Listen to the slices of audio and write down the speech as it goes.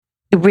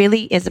It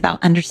really is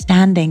about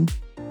understanding.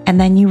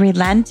 And then you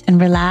relent and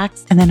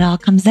relax, and then it all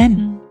comes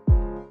in.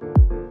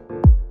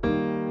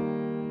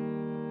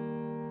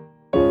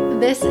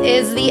 This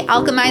is the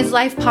Alchemized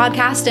Life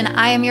podcast, and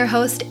I am your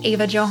host,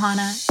 Ava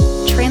Johanna.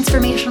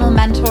 Transformational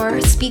mentor,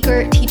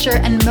 speaker, teacher,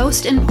 and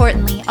most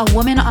importantly, a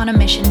woman on a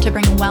mission to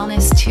bring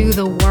wellness to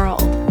the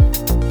world.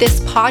 This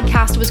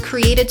podcast was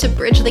created to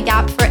bridge the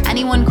gap for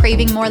anyone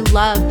craving more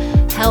love,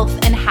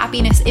 health, and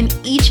happiness in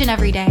each and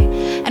every day.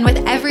 And with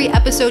every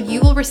episode, you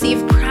will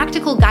receive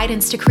practical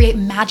guidance to create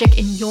magic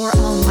in your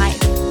own life.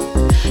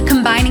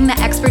 Combining the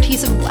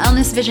expertise of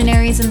wellness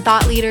visionaries and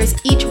thought leaders,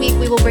 each week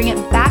we will bring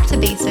it back to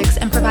basics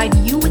and provide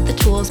you with the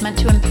tools meant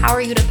to empower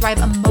you to thrive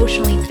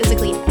emotionally,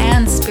 physically,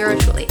 and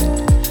spiritually.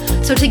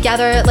 So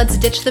together, let's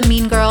ditch the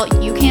mean girl,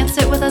 you can't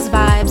sit with us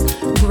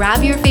vibes,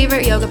 grab your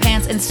favorite yoga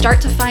pants, and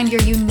start to find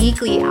your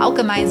uniquely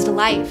alchemized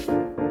life.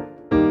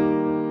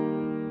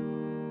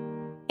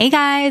 Hey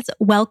guys,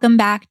 welcome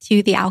back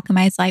to the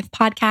Alchemized Life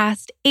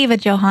podcast. Ava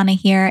Johanna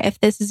here. If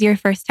this is your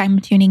first time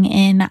tuning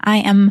in, I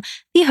am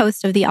the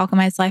host of the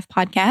Alchemized Life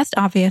podcast,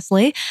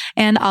 obviously,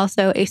 and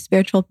also a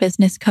spiritual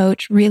business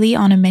coach, really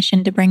on a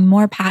mission to bring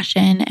more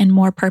passion and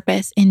more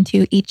purpose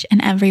into each and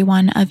every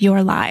one of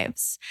your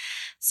lives.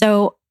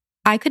 So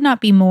I could not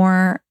be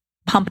more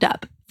pumped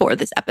up for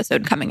this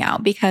episode coming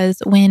out,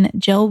 because when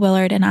Jill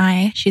Willard and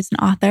I, she's an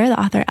author, the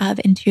author of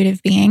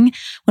Intuitive Being,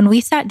 when we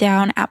sat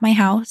down at my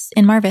house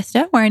in Mar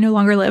Vista, where I no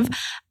longer live,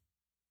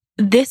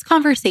 this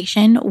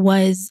conversation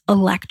was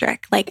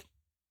electric. Like,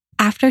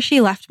 after she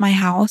left my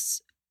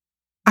house,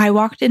 I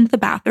walked into the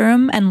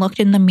bathroom and looked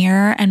in the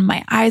mirror and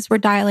my eyes were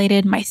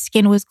dilated, my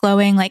skin was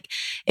glowing. Like,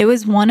 it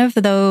was one of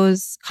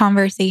those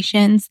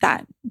conversations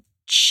that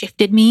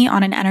shifted me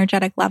on an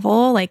energetic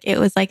level. Like, it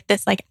was like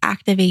this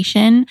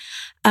activation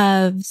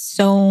of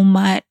so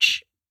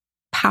much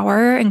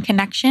power and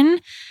connection.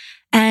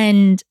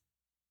 And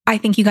I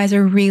think you guys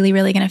are really,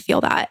 really going to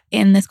feel that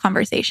in this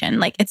conversation.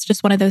 Like, it's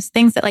just one of those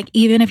things that, like,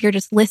 even if you're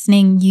just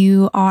listening,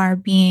 you are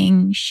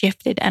being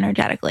shifted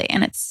energetically,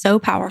 and it's so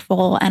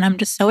powerful. And I'm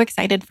just so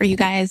excited for you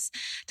guys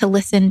to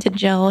listen to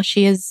Jill.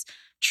 She is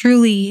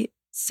truly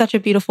such a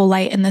beautiful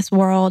light in this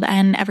world,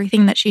 and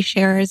everything that she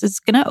shares is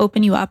going to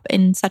open you up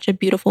in such a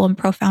beautiful and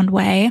profound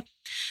way.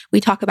 We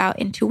talk about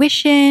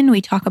intuition.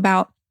 We talk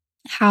about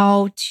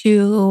how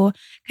to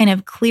kind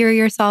of clear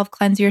yourself,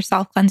 cleanse your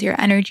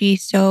energy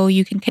so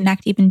you can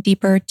connect even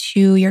deeper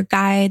to your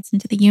guides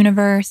and to the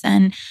universe.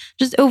 And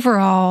just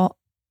overall,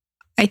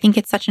 I think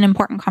it's such an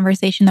important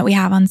conversation that we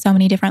have on so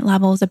many different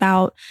levels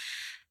about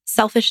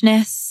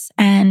selfishness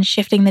and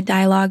shifting the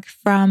dialogue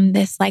from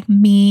this like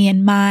me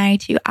and my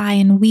to I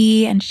and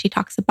we. And she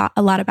talks about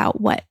a lot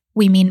about what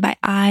we mean by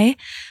I.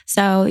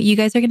 So you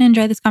guys are going to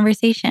enjoy this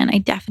conversation. I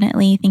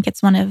definitely think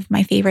it's one of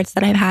my favorites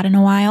that I've had in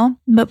a while.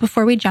 But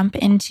before we jump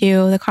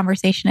into the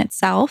conversation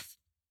itself,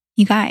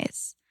 you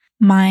guys,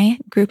 my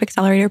group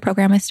accelerator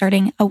program is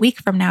starting a week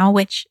from now,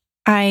 which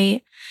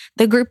the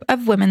group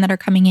of women that are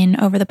coming in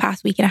over the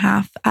past week and a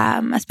half,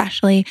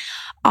 especially,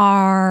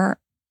 are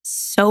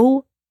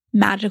so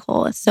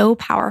magical, so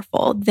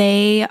powerful.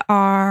 They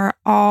are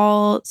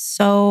all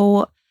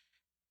so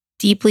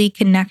deeply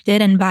connected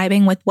and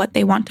vibing with what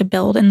they want to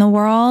build in the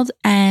world.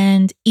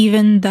 And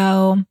even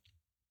though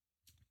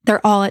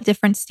they're all at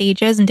different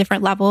stages and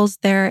different levels,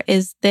 there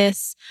is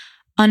this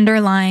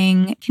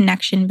underlying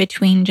connection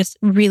between just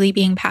really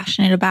being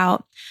passionate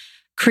about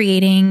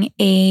creating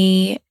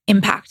a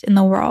impact in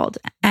the world.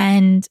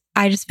 And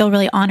I just feel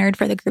really honored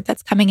for the group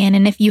that's coming in.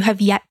 And if you have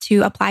yet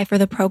to apply for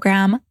the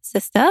program,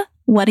 sister,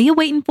 what are you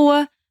waiting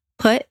for?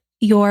 Put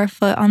your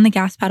foot on the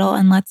gas pedal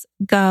and let's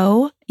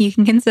go. You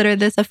can consider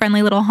this a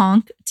friendly little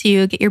honk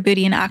to get your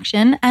booty in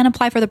action and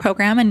apply for the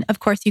program. And of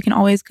course, you can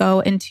always go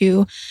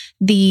into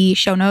the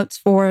show notes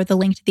for the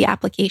link to the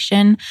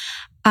application.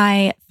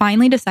 I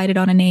finally decided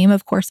on a name,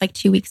 of course, like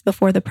 2 weeks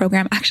before the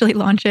program actually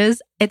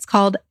launches. It's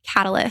called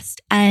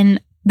Catalyst. And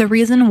the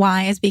reason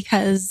why is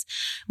because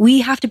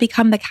we have to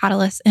become the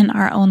catalyst in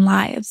our own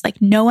lives.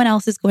 Like, no one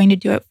else is going to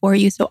do it for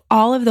you. So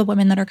all of the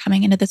women that are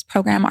coming into this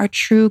program are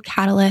true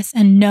catalysts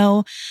and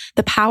know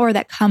the power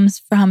that comes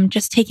from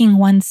just taking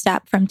one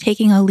step, from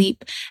taking a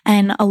leap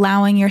and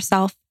allowing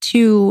yourself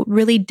to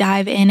really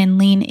dive in and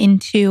lean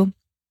into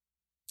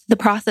the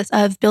process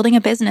of building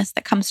a business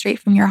that comes straight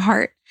from your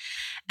heart.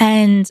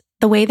 And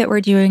the way that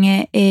we're doing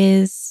it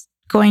is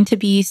going to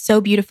be so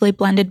beautifully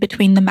blended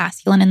between the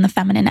masculine and the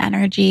feminine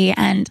energy.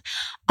 And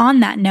on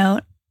that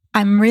note,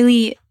 I'm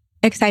really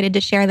excited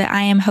to share that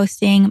I am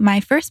hosting my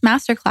first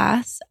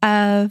masterclass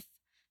of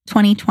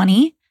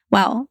 2020.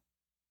 Well,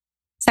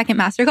 second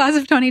masterclass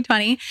of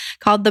 2020,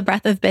 called The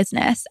Breath of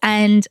Business.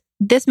 And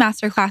this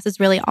masterclass is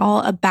really all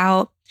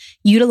about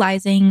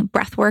utilizing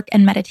breathwork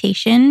and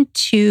meditation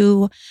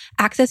to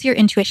access your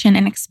intuition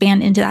and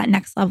expand into that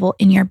next level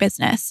in your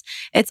business.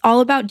 It's all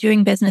about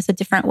doing business a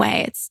different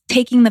way. It's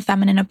taking the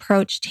feminine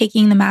approach,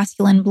 taking the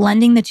masculine,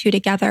 blending the two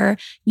together,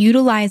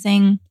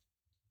 utilizing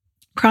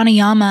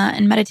pranayama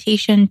and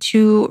meditation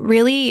to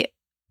really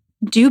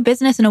do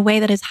business in a way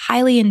that is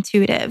highly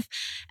intuitive.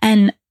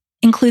 And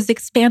includes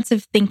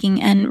expansive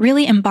thinking and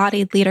really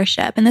embodied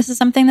leadership. And this is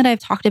something that I've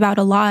talked about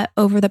a lot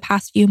over the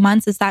past few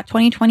months, is that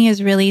 2020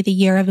 is really the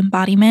year of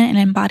embodiment and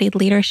embodied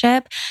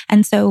leadership.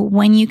 And so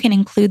when you can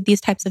include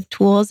these types of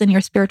tools in your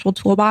spiritual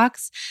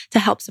toolbox to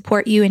help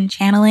support you in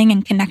channeling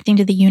and connecting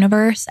to the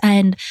universe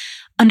and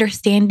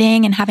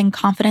understanding and having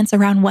confidence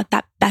around what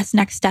that best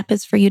next step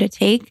is for you to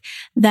take,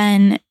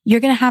 then you're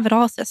going to have it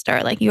all,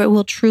 sister. Like, you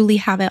will truly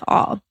have it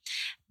all.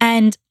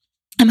 And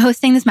I'm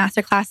hosting this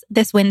masterclass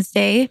this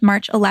Wednesday,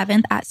 March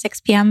 11th at 6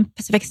 p.m.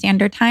 Pacific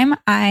Standard Time.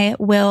 I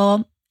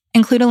will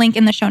include a link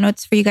in the show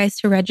notes for you guys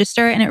to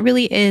register. And it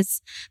really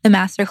is the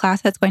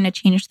masterclass that's going to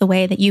change the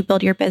way that you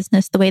build your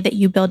business, the way that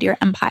you build your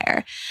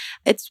empire.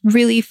 It's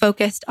really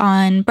focused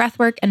on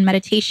breathwork and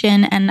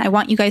meditation. And I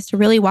want you guys to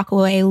really walk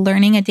away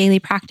learning a daily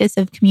practice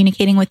of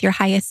communicating with your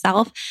highest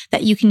self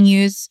that you can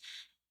use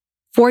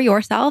for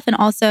yourself, and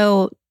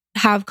also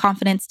have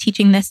confidence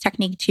teaching this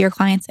technique to your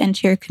clients and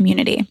to your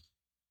community.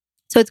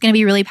 So it's going to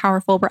be really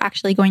powerful. We're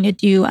actually going to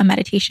do a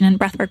meditation and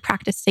breathwork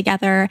practice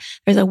together.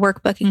 There's a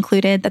workbook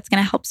included that's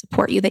going to help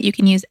support you that you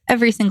can use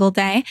every single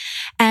day.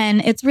 And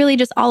it's really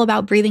just all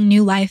about breathing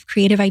new life,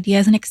 creative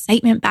ideas, and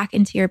excitement back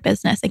into your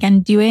business.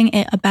 Again, doing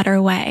it a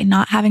better way,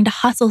 not having to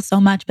hustle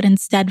so much, but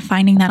instead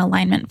finding that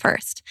alignment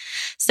first.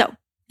 So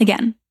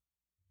again,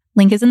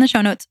 link is in the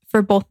show notes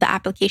for both the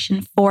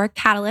application for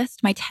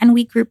Catalyst, my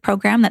 10-week group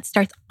program that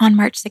starts on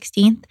March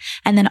 16th,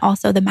 and then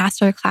also the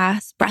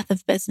masterclass Breath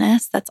of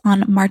Business that's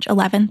on March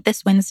 11th,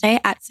 this Wednesday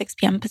at 6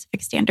 p.m.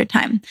 Pacific Standard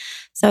Time.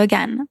 So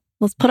again,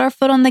 let's put our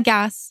foot on the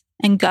gas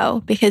and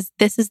go, because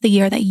this is the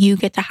year that you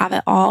get to have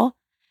it all,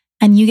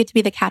 and you get to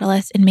be the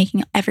catalyst in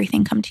making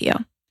everything come to you.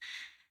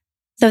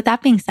 So with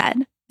that being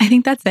said, I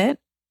think that's it.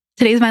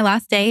 Today's my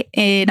last day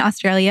in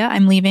Australia.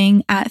 I'm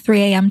leaving at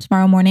 3 a.m.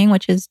 tomorrow morning,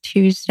 which is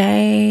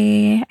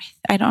Tuesday.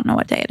 I don't know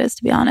what day it is,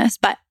 to be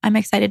honest, but I'm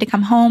excited to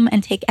come home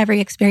and take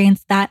every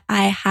experience that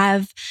I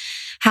have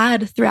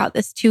had throughout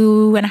this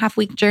 2.5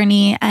 week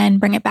journey and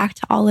bring it back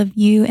to all of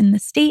you in the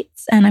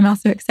States. And I'm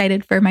also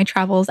excited for my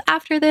travels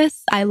after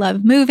this. I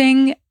love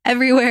moving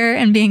everywhere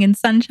and being in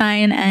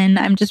sunshine. And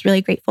I'm just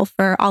really grateful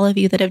for all of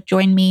you that have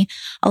joined me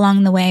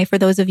along the way. For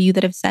those of you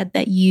that have said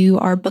that you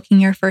are booking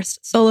your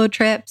first solo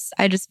trips,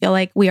 I just feel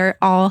like we are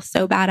all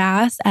so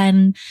badass.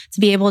 And to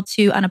be able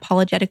to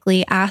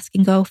unapologetically ask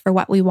and go for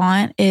what we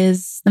want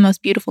is the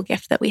most beautiful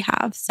gift that we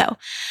have. So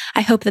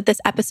I hope that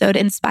this episode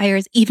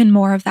inspires even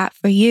more of that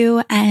for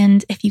you.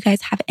 And if you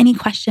guys have any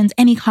questions,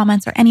 any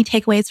comments, or any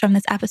takeaways from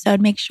this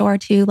episode, make sure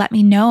to let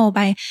me know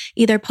by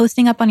either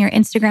posting up on your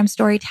Instagram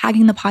story,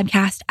 tagging the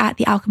podcast at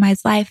The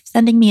Alchemized Life,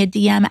 sending me a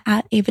DM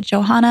at Ava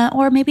Johanna,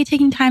 or maybe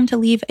taking time to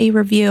leave a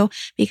review,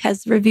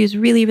 because reviews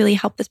really, really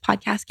help this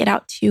podcast get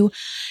out to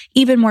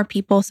even more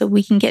people, so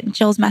we can get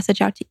Jill's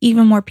message out to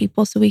even more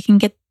people, so we can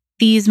get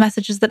these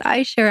messages that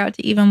I share out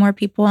to even more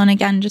people. And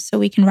again, just so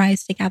we can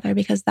rise together,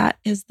 because that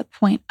is the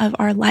point of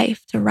our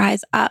life, to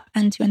rise up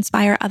and to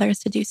inspire others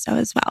to do so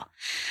as well.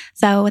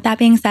 So with that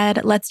being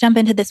said, let's jump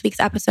into this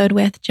week's episode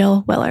with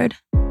Jill Willard.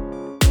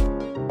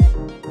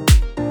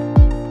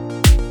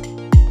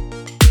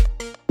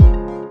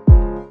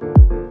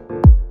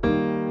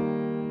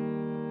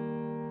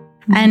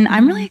 And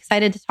I'm really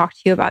excited to talk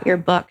to you about your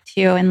book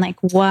too, and like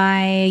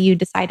why you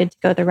decided to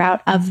go the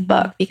route of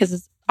book,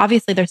 because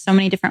obviously there's so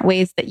many different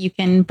ways that you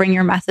can bring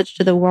your message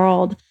to the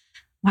world.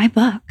 Why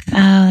book?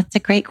 Oh, that's a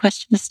great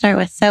question to start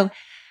with. So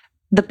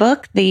the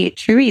book, the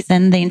true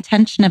reason, the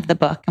intention of the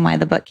book and why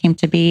the book came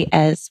to be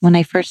is when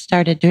I first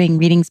started doing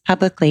readings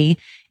publicly,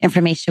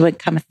 information would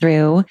come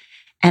through.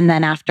 And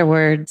then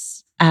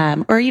afterwards,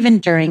 or even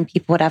during,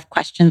 people would have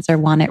questions or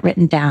want it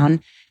written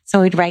down.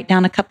 So we'd write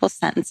down a couple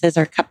sentences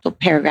or a couple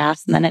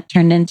paragraphs, and then it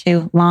turned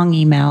into long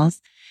emails.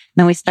 And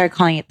then we started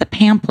calling it the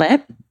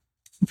pamphlet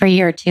for a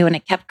year or two, and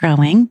it kept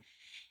growing.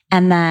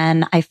 And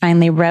then I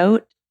finally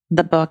wrote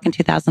the book in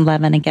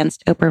 2011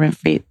 against Oprah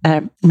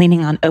Winfrey,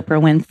 leaning on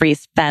Oprah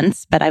Winfrey's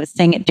fence, but I was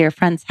staying at dear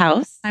friend's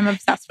house. I'm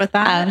obsessed with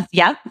that.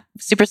 Yep.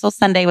 Super Soul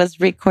Sunday was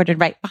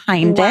recorded right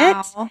behind it.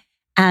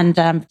 And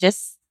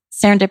just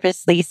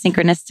serendipitously,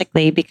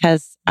 synchronistically,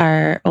 because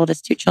our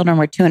oldest two children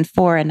were 2 and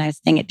 4, and I was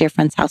staying at dear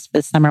friend's house for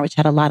the summer, which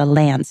had a lot of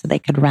land, so they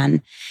could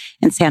run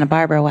in Santa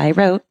Barbara while I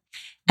wrote.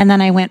 And then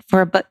I went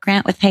for a book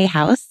grant with Hay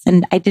House,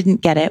 and I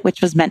didn't get it,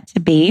 which was meant to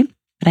be,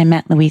 but I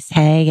met Louise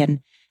Hay and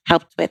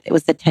helped with, it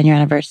was the 10-year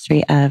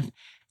anniversary of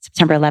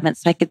September 11th.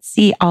 So I could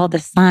see all the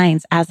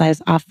signs as I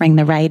was offering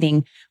the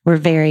writing were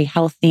very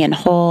healthy and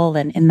whole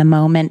and in the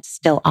moment,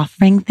 still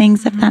offering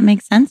things, if that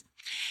makes sense.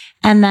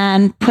 And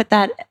then put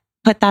that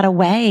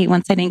away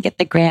once I didn't get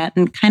the grant,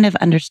 and kind of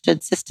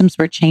understood systems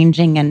were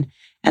changing, and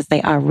as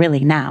they are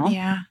really now.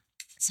 Yeah.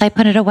 So I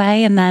put it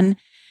away, and then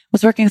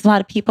was working with a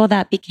lot of people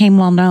that became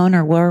well-known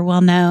or were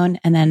well-known.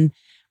 And then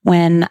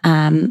when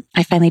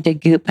I finally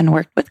did Goop and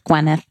worked with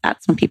Gwyneth,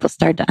 that's when people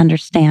started to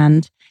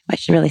understand. I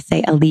should really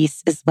say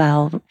Elise as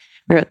well.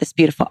 We wrote this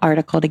beautiful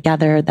article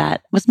together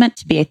that was meant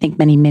to be, I think,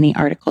 many, many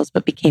articles,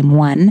 but became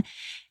one.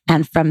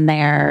 And from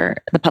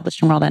there, the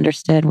publishing world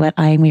understood what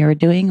we were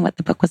doing, what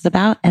the book was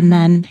about. And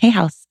then Hay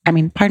House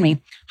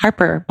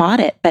Harper bought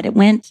it, but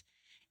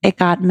it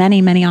got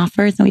many, many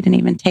offers and we didn't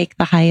even take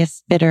the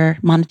highest bidder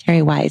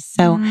monetary wise.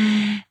 So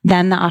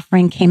then the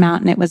offering came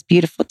out and it was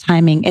beautiful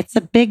timing. It's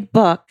a big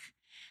book.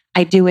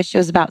 I do wish it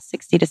was about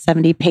 60 to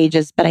 70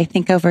 pages, but I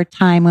think over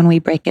time when we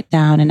break it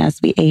down and as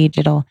we age,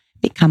 it'll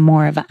become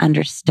more of an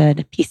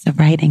understood piece of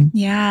writing.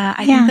 Yeah,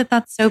 I think that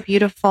that's so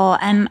beautiful.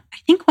 And I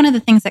think one of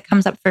the things that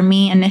comes up for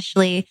me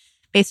initially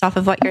based off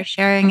of what you're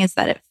sharing is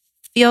that it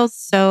feels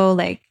so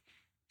like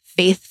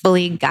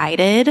faithfully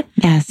guided.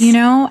 Yes. You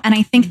know, and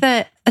I think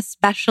that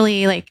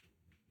especially like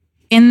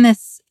in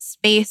this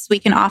space, we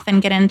can often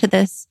get into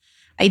this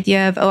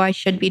idea of, oh, I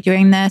should be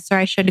doing this, or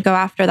I should go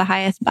after the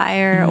highest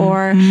buyer,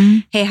 or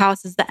hey,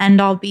 house is the end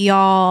all be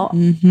all.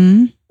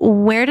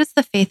 Where does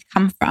the faith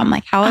come from?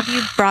 Like, how have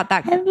you brought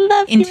that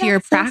into your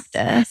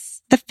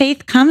practice? The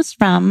faith comes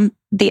from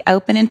the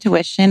open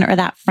intuition or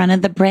that front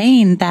of the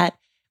brain that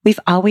we've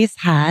always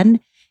had.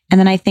 And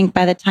then I think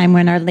by the time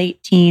we're in our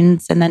late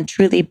teens and then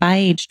truly by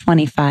age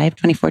 24,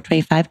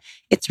 25,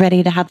 it's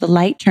ready to have the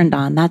light turned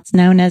on. That's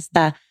known as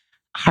the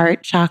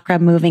heart chakra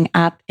moving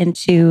up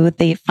into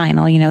the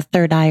final,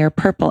 third eye or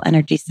purple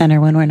energy center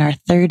when we're in our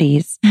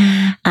 30s.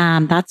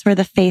 That's where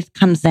the faith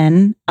comes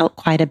in out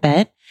quite a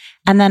bit.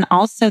 And then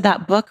also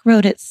that book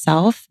wrote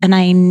itself. And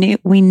I knew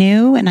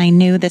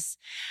this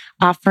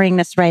offering,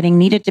 this writing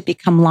needed to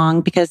become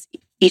long because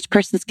each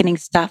person's getting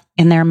stuff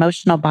in their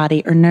emotional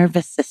body or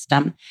nervous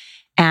system.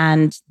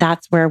 And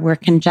that's where we're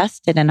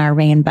congested in our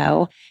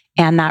rainbow.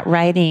 And that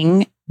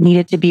writing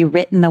needed to be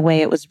written the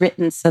way it was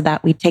written so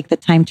that we take the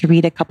time to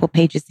read a couple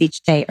pages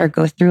each day or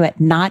go through it,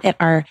 not at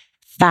our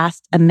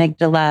fast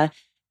amygdala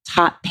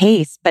taught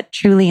pace, but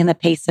truly in the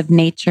pace of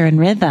nature and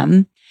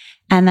rhythm.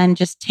 And then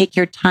just take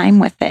your time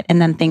with it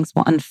and then things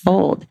will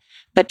unfold.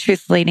 But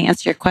truthfully, to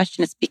answer your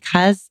question, it's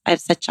because I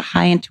have such a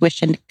high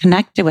intuition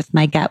connected with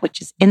my gut,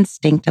 which is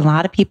instinct. A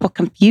lot of people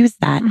confuse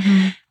that.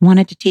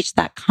 Wanted to teach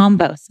that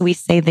combo. So we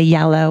say the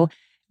yellow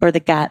or the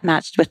gut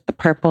matched with the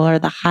purple or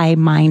the high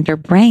mind or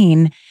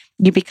brain.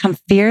 You become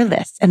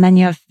fearless. And then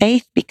you have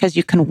faith because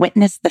you can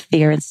witness the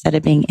fear instead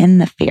of being in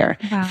the fear.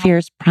 Wow. Fear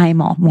is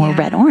primal, more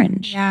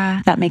red-orange. Yeah.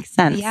 If that makes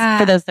sense. Yeah.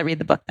 For those that read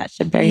the book, that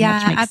should very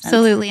much make sense.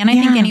 Absolutely. And I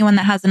think anyone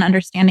that has an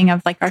understanding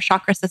of like our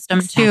chakra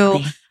system too,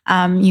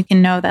 you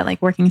can know that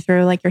like working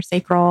through like your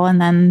sacral and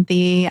then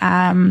the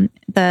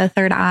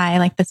third eye,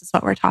 like this is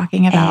what we're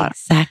talking about.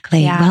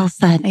 Exactly. Yeah. Well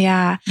said.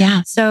 Yeah.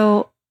 Yeah.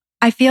 So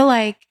I feel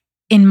like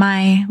in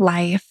my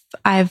life,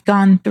 I've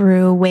gone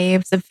through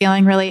waves of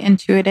feeling really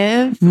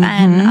intuitive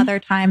and other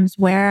times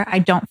where I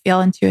don't feel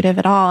intuitive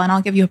at all. And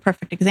I'll give you a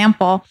perfect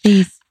example.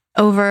 Please.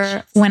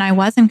 When I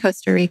was in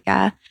Costa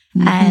Rica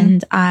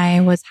and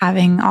I was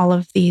having all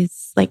of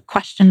these like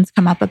questions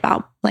come up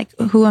about like,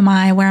 who am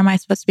I? Where am I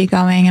supposed to be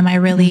going? Am I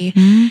really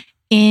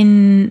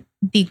in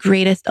the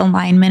greatest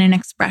alignment and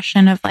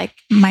expression of like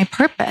my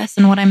purpose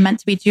and what I'm meant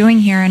to be doing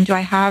here? And do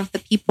I have the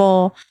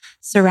people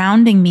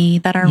surrounding me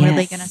that are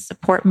really going to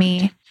support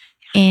me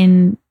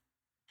in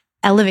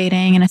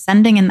elevating and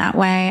ascending in that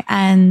way?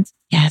 And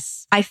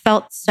I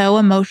felt so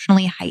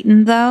emotionally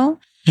heightened though,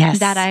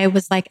 that I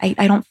was like,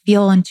 I don't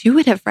feel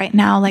intuitive right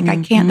now. Like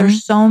I can't,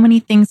 there's so many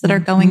things that are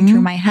going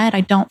through my head.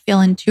 I don't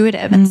feel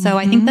intuitive. And so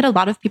I think that a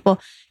lot of people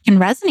can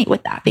resonate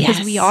with that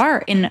because we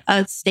are in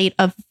a state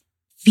of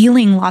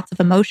feeling lots of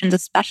emotions,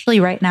 especially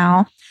right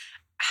now.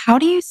 How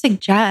do you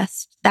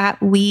suggest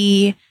that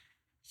we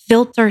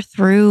filter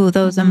through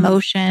those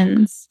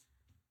emotions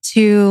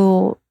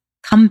to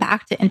come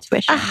back to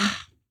intuition?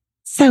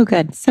 So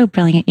good. So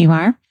brilliant you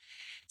are.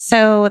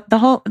 So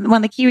one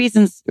of the key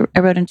reasons I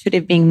wrote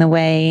intuitive being the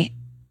way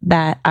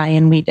that I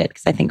and we did,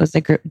 because I think it was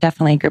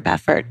definitely a group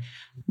effort,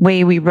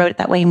 way we wrote it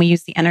that way. And we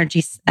used the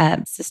energy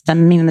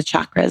system, meaning the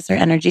chakras or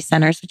energy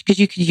centers, because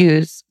you could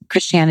use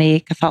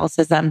Christianity,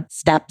 Catholicism,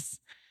 steps.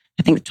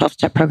 I think the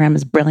 12-step program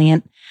is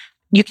brilliant.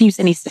 You can use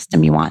any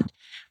system you want.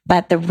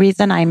 But the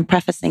reason I'm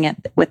prefacing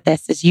it with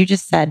this is you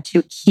just said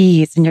two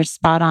keys and you're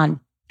spot on.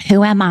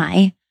 Who am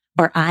I,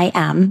 or I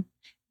am,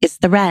 is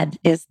the red,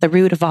 is the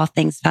root of all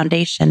things,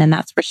 foundation. And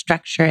that's where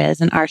structure is.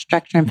 And our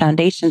structure and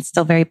foundation is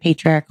still very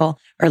patriarchal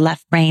or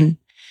left brain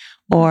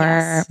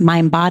or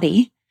mind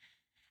body,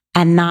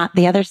 and not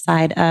the other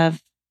side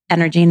of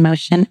energy and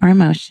motion or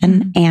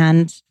emotion.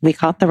 And we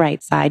call it the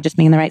right side, just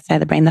meaning the right side of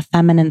the brain, the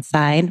feminine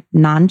side,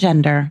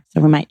 non-gender.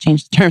 So we might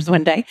change the terms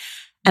one day.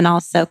 And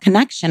also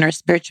connection or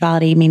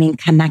spirituality, meaning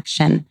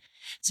connection.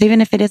 So even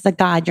if it is a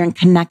God, you're in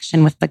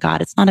connection with the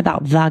God. It's not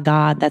about the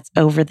God that's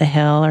over the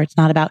hill, or it's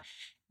not about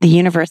the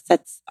universe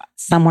that's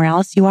somewhere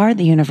else. You are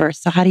the universe.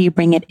 So how do you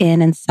bring it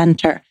in and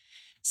center?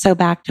 So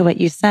back to what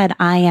you said,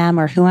 I am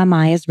or who am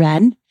I is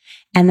red.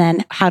 And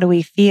then how do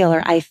we feel,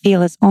 or I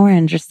feel is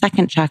orange or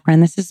second chakra.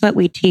 And this is what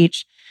we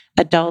teach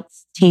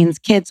adults, teens,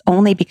 kids,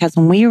 only because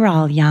when we were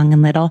all young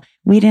and little,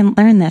 we didn't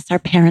learn this. Our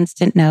parents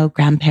didn't know,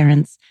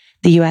 grandparents.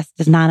 The US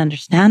does not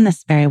understand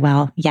this very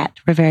well yet.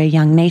 We're a very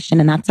young nation,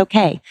 and that's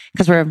okay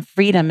because we're in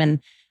freedom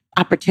and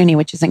opportunity,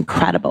 which is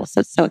incredible.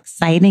 So it's so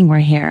exciting we're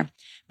here,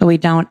 but we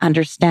don't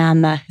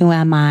understand the who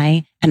am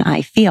I and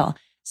I feel.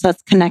 So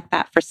let's connect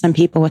that for some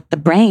people with the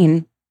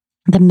brain,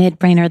 the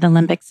midbrain or the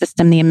limbic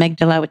system, the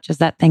amygdala, which is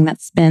that thing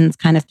that spins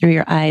kind of through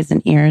your eyes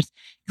and ears.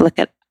 Look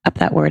up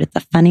that word. It's a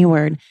funny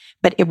word,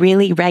 but it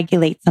really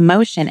regulates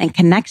emotion and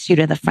connects you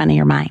to the front of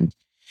your mind,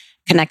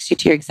 connects you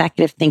to your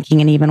executive thinking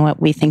and even what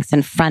we think's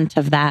in front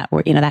of that,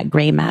 or, that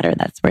gray matter.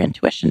 That's where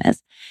intuition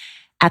is.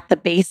 At the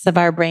base of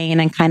our brain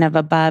and kind of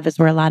above is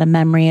where a lot of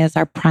memory is,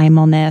 our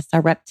primalness,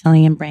 our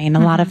reptilian brain. A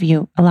lot of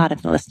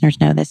the listeners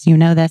know this,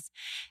 know this.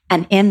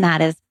 And in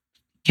that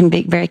can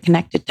be very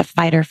connected to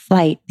fight or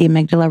flight. The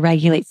amygdala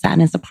regulates that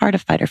and is a part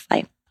of fight or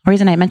flight. The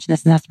reason I mention this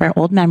is that's where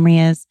old memory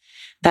is.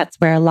 That's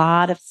where a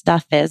lot of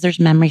stuff is. There's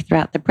memory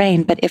throughout the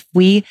brain. But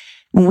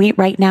when we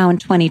right now in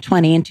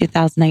 2020, in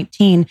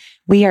 2019,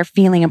 we are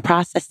feeling and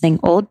processing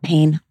old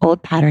pain,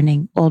 old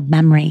patterning, old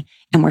memory,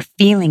 and we're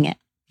feeling it.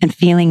 And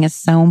feeling is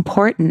so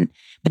important,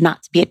 but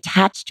not to be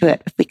attached to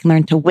it if we can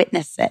learn to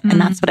witness it.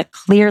 And that's what a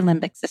clear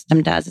limbic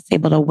system does. It's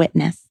able to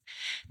witness.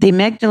 The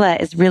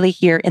amygdala is really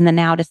here in the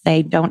now to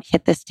say, don't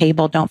hit this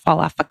table, don't fall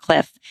off a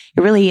cliff.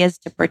 It really is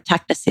to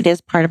protect us. It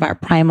is part of our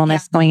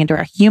primalness going into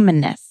our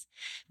humanness.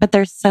 But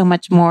there's so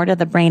much more to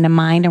the brain and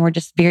mind, and we're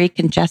just very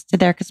congested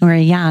there because when we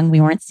were young,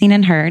 we weren't seen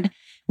and heard.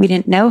 We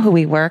didn't know who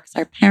we were because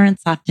our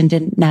parents often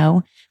didn't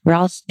know. We're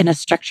all in a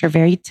structure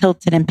very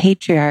tilted and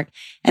patriarch.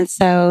 And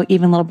so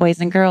even little boys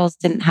and girls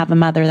didn't have a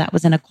mother that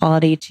was in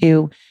equality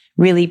to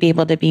really be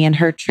able to be in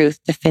her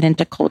truth, to fit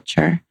into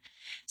culture.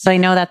 So I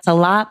know that's a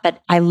lot,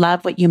 but I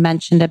love what you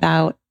mentioned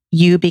about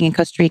you being in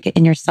Costa Rica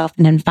in yourself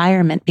and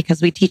environment,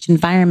 because we teach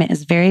environment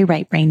is very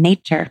right brain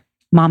nature.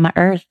 Mama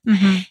Earth.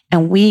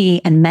 And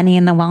we, and many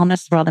in the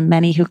wellness world and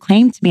many who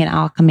claim to be in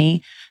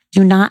alchemy,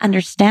 do not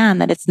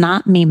understand that it's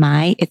not me,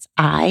 it's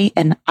I,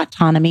 and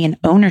autonomy and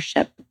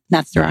ownership.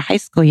 That's through our high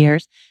school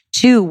years,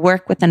 to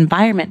work with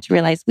environment to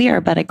realize we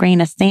are but a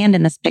grain of sand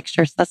in this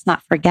picture. So let's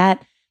not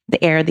forget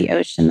the air, the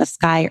ocean, the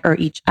sky, or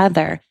each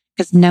other,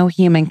 because no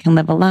human can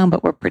live alone,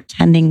 but we're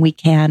pretending we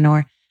can,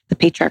 or the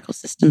patriarchal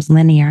system's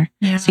linear.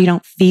 Yeah. So you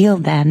don't feel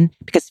then,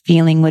 because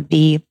feeling would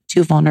be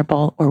too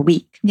vulnerable or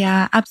weak.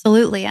 Yeah,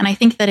 absolutely. And I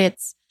think that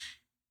it's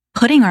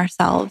putting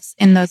ourselves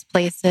in those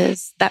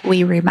places that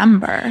we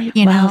remember,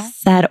 well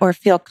said, or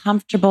feel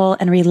comfortable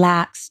and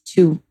relaxed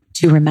to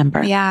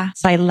remember. Yeah.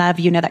 So I love,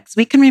 that because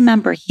we can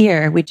remember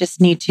here. We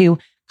just need to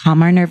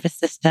calm our nervous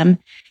system,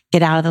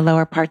 get out of the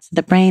lower parts of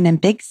the brain.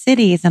 And big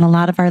cities and a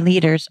lot of our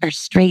leaders are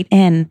straight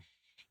in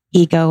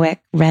egoic,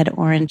 red,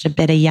 orange, a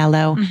bit of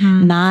yellow,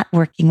 not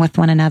working with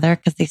one another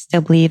because they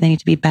still believe they need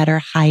to be better,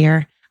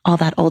 higher, all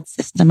that old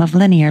system of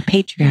linear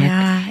patriarch.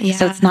 Yeah.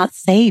 So it's not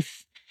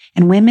safe.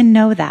 And women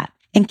know that,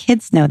 and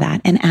kids know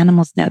that, and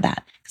animals know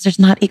that, because there's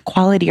not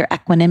equality or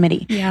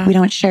equanimity. Yeah. We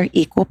don't share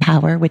equal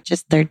power, which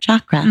is third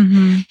chakra.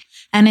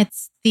 And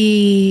it's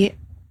the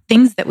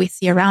things that we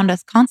see around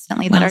us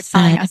constantly that are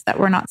telling us that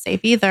we're not safe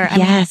either. I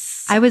mean,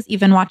 I was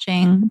even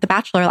watching The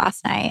Bachelor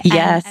last night.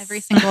 And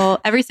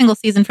every single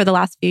season for the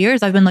last few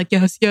years, I've been like,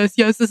 yes,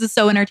 this is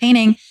so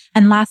entertaining.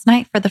 And last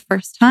night, for the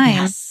first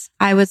time,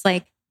 I was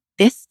like,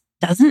 this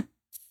doesn't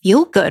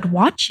feel good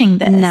watching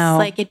this. No.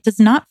 Like, it does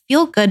not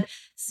feel good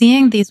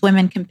seeing these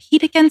women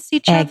compete against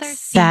each other,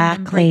 seeing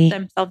them break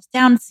themselves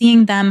down,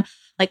 seeing them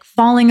like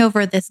falling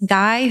over this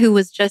guy who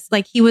was just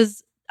like,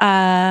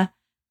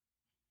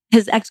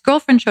 his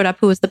ex-girlfriend showed up,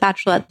 who was the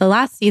bachelorette the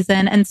last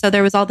season. And so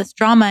there was all this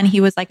drama, and he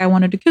was like, I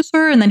wanted to kiss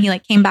her. And then he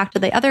like came back to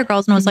the other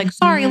girls and was like,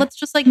 sorry, let's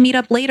just like meet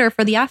up later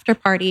for the after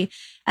party.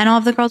 And all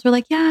of the girls were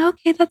like, yeah,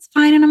 okay, that's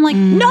fine. And I'm like,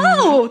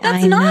 no,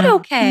 that's not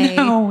okay.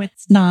 No,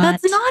 it's not.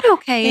 That's not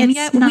okay. And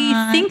yet we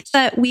think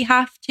that we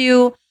have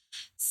to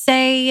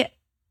say,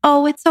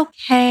 oh, it's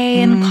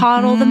okay, and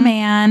coddle the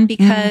man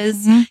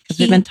because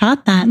we've been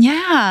taught that.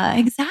 Yeah,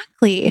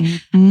 exactly.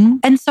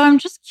 And so I'm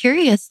just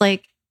curious,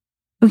 like,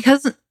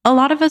 because a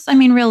lot of us, I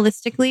mean,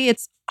 realistically,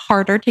 it's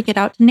harder to get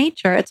out to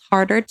nature. It's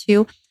harder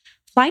to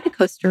fly to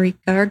Costa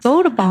Rica or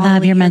go to Bali. I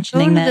love you're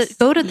mentioning this.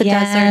 Go to the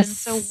desert. And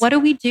so what do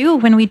we do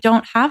when we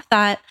don't have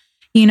that,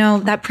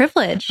 that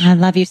privilege? I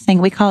love you saying,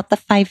 we call it the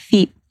 5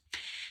 feet.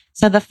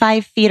 So the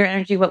 5 feet are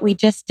energy, what we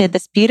just did,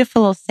 this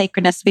beautiful little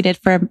sacredness we did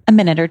for a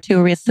minute or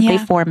two, realistically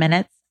 4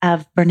 minutes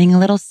of burning a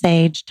little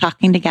sage,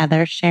 talking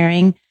together,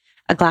 sharing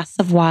a glass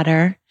of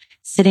water,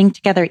 sitting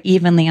together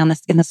evenly in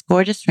this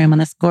gorgeous room, on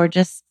this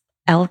gorgeous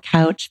L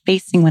couch,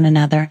 facing one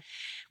another.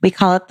 We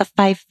call it the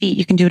 5 feet.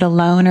 You can do it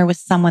alone or with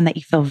someone that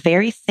you feel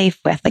very safe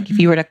with. Like if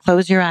you were to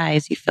close your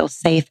eyes, you feel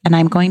safe. And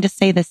I'm going to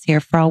say this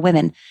here for all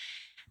women.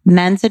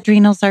 Men's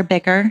adrenals are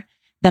bigger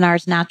than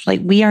ours naturally.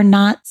 We are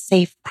not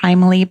safe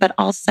primally, but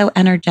also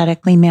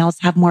energetically. Males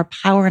have more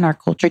power in our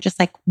culture, just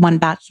like one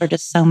bachelor,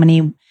 just so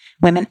many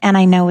women. And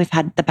I know we've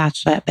had the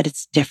bachelorette, but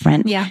it's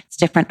different. Yeah. It's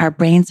different. Our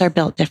brains are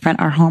built different.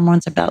 Our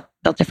hormones are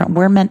built different.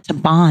 We're meant to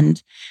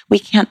bond. We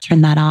can't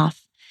turn that off.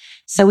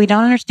 So we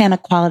don't understand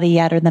equality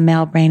yet, or the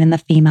male brain and the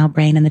female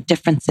brain and the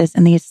differences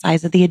in the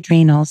size of the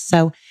adrenals.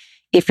 So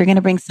if you're going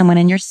to bring someone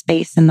in your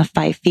space in the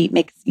 5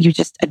 feet, you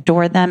just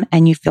adore them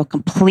and you feel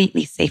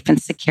completely safe and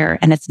secure,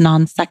 and it's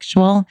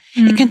non-sexual.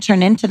 It can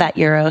turn into that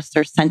eros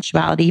or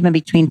sensuality, even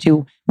between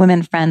two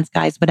women, friends,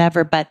 guys,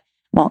 whatever. But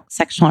well,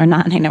 sexual or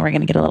not. And I know we're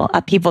going to get a little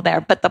upheaval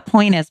there, but the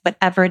point is,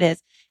 whatever it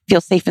is,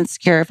 feel safe and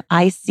secure. If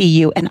I see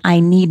you and I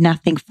need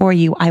nothing for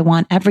you, I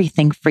want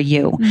everything for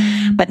you.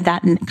 But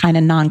that kind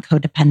of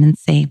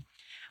non-codependency.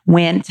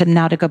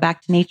 To go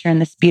back to nature in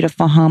this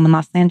beautiful home in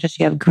Los Angeles,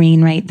 you have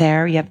green right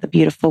there. You have the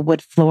beautiful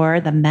wood floor,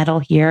 the metal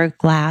here,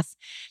 glass.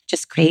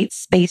 Just create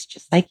space,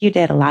 just like you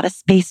did. A lot of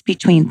space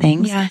between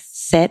things. Yes.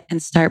 Sit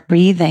and start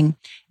breathing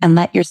and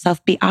let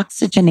yourself be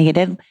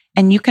oxygenated.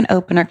 And you can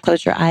open or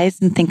close your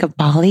eyes and think of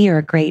Bali or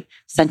a great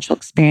sensual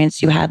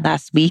experience you had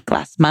last week,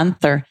 last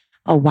month, or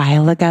a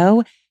while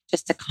ago,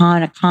 just to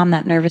calm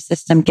that nervous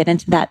system, get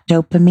into that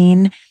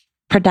dopamine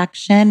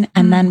production,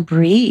 and then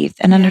breathe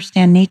and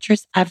understand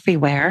nature's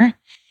everywhere.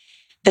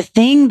 The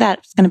thing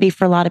that's going to be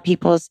for a lot of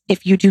people is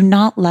if you do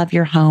not love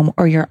your home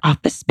or your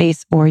office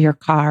space or your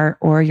car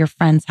or your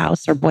friend's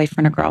house or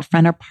boyfriend or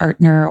girlfriend or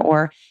partner,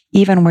 or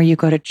even where you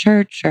go to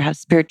church or have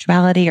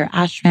spirituality or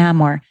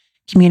ashram or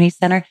community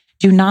center,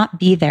 do not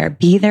be there.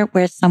 Be there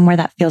where somewhere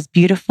that feels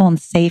beautiful and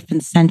safe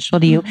and sensual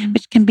to you,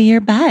 which can be your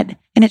bed.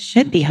 And it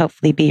should be,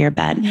 hopefully be your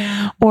bed,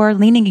 or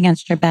leaning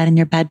against your bed in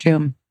your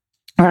bedroom,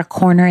 or a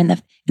corner in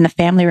the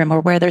family room, or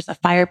where there's a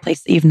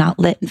fireplace that you've not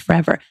lit in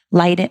forever.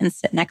 Light it and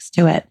sit next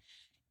to it.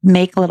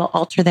 Make a little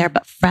altar there,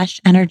 but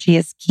fresh energy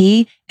is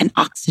key, and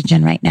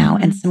oxygen right now,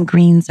 and some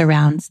greens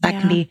around. So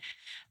that can be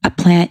a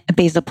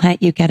basil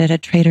plant you get at a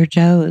Trader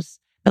Joe's,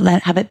 but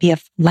have it be a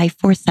life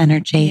force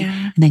energy,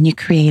 and then you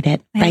create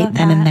it right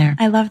then and there.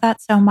 I love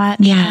that so much.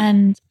 Yeah.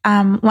 And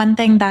one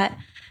thing that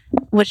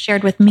was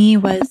shared with me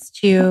was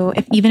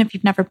even if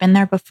you've never been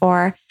there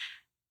before,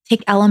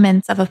 take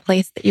elements of a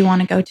place that you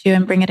want to go to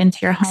and bring it into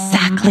your home.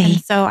 Exactly.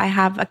 And so I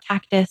have a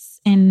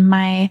cactus in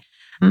my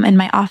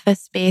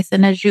office space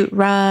and a jute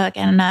rug,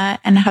 and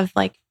have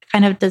like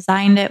kind of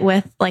designed it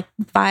with like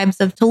vibes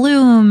of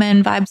Tulum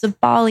and vibes of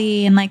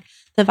Bali and like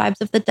the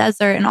vibes of the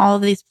desert and all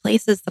of these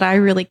places that I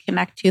really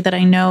connect to, that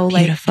I know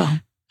Beautiful.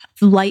 like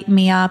light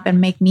me up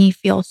and make me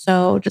feel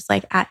so just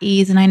like at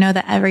ease. And I know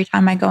that every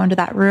time I go into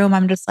that room,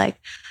 I'm just like,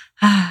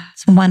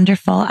 it's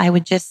wonderful. I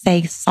would just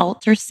say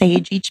salt or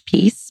sage each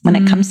piece when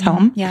it comes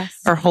home. Yes.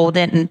 Or hold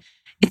it. And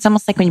it's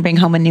almost like when you bring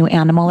home a new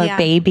animal or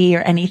baby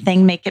or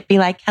anything, make it be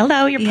like,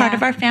 hello, you're part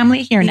of our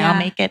family here now.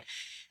 Make it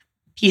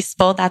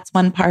peaceful. That's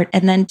one part.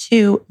 And then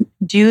 2,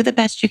 do the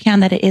best you can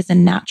that it is a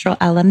natural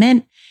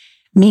element.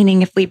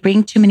 Meaning if we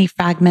bring too many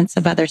fragments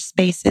of other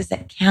spaces,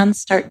 it can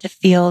start to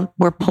feel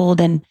we're pulled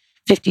in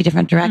 50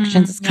 different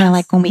directions. It's kind of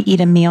like when we eat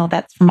a meal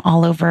that's from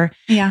all over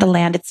the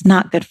land. It's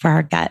not good for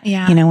our gut.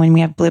 You know, when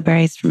we have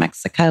blueberries from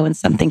Mexico and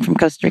something from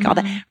Costa Rica, all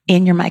that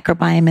in your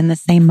microbiome in the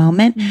same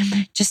moment.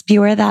 Just be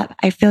aware of that.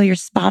 I feel you're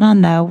spot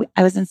on though.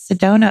 I was in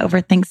Sedona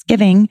over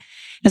Thanksgiving.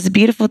 It was a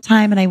beautiful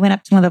time. And I went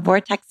up to one of the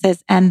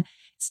vortexes and it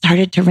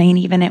started to rain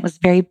even. It was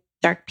very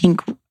dark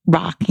pink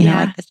rock, you know,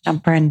 like this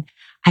jumper. And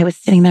I was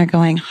sitting there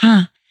going,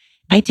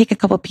 I take a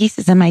couple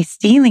pieces, am I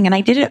stealing? And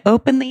I did it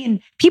openly and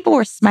people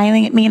were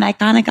smiling at me, and I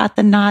kind of got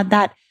the nod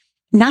that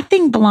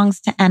nothing belongs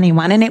to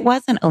anyone. And it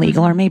wasn't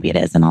illegal, or maybe it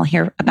is, and I'll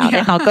hear about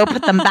it and I'll go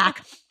put them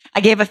back. I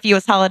gave a few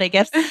as holiday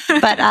gifts,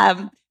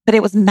 but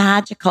it was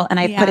magical. And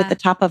I put at the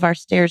top of our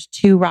stairs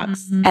 2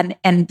 rocks,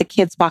 and the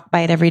kids walk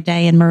by it every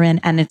day in Marin,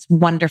 and it's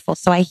wonderful.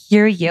 So I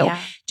hear you.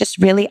 Just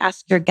really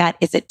ask your gut,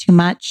 is it too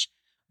much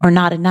or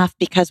not enough?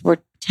 Because we're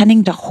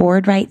tending to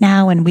hoard right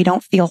now and we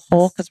don't feel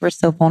whole because we're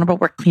so vulnerable.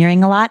 We're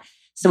clearing a lot.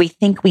 So we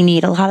think we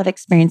need a lot of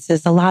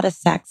experiences, a lot of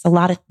sex, a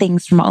lot of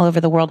things from all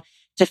over the world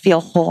to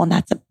feel whole. And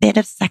that's a bit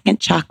of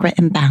second chakra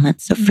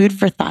imbalance. So food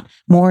for thought.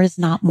 More is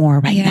not more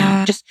right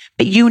now.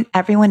 But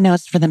everyone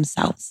knows for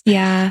themselves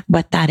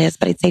what that is.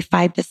 But I'd say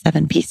 5 to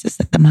 7 pieces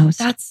at the most.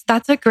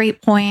 That's a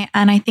great point.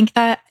 And I think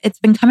that it's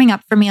been coming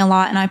up for me a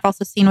lot. And I've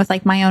also seen with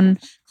like my own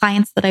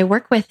clients that I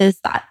work with is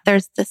that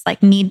there's this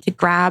like need to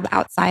grab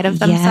outside of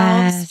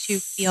themselves to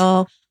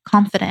feel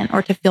confident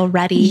or to feel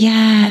ready.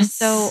 And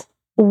so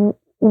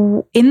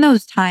in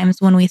those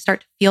times when we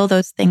start to feel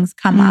those things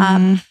come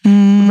up,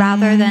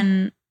 rather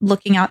than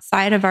looking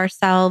outside of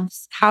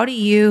ourselves, how do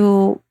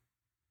you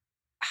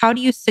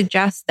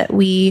suggest that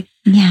we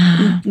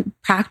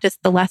practice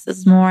the less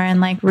is more and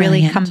like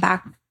really come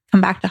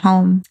back to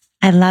home?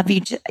 I love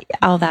you.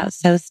 Oh, that was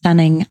so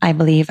stunning. I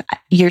believe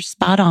you're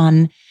spot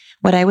on.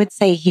 What I would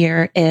say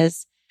here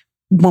is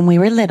when we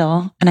were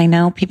little, and I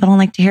know people don't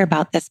like to hear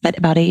about this, but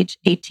about age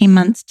 18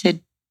 months to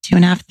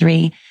 2.5,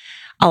 3,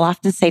 I'll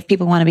often say if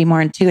people want to be more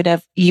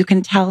intuitive, you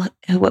can tell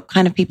what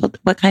kind of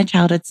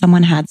childhood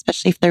someone had,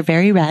 especially if they're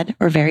very red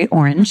or very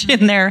orange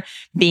in their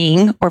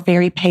being or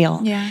very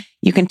pale.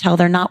 You can tell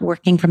they're not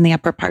working from the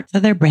upper parts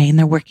of their brain.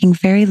 They're working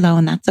very low,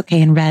 and that's okay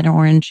in red,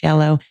 orange,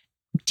 yellow,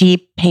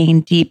 deep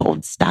pain, deep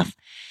old stuff.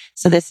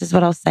 So this is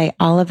what I'll say.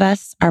 All of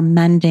us are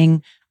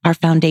mending our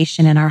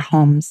foundation in our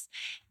homes.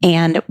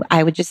 And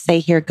I would just say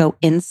here, go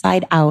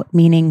inside out,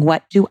 meaning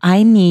what do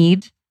I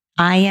need?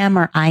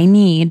 I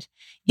need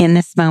in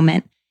this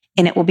moment.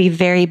 And it will be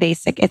very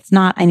basic. It's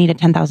not, I need a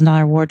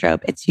 $10,000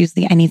 wardrobe. It's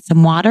usually, I need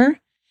some water.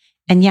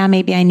 And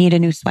maybe I need a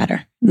new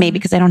sweater. maybe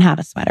because I don't have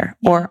a sweater,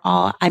 or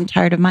I'm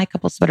tired of my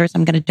couple sweaters.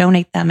 I'm going to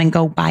donate them and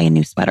go buy a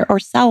new sweater, or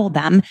sell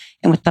them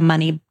and with the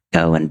money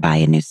go and buy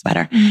a new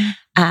sweater.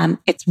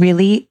 It's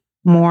really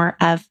more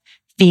of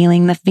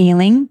feeling the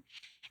feeling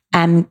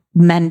and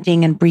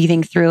mending and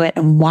breathing through it.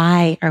 And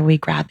why are we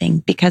grabbing?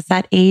 Because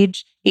that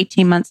age,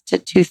 18 months to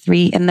 2,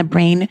 3 in the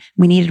brain,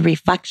 we needed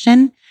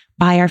reflection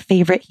by our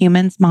favorite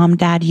humans, mom,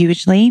 dad,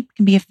 usually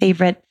can be a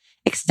favorite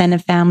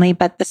extended family,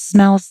 but the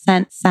smell,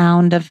 scent,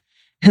 sound of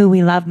who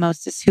we love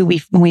most is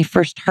when we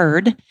first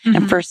heard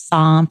and first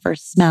saw and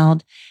first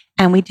smelled.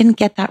 And we didn't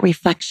get that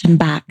reflection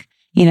back.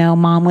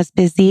 Mom was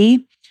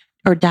busy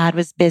or dad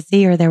was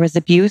busy, or there was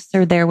abuse,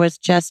 or there was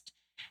just,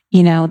 the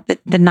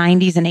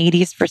 90s and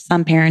 80s for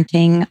some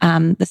parenting,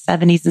 the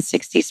 70s and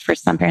 60s for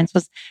some parents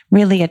was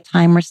really a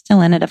time, we're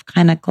still in it, of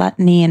kind of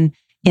gluttony and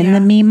in the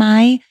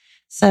me-my.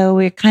 So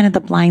we're kind of the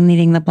blind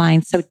leading the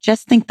blind. So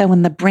just think though,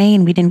 in the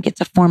brain, we didn't get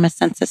to form a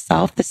sense of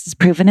self. This is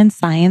proven in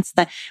science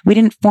that we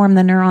didn't form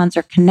the neurons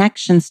or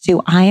connections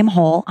to I am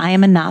whole, I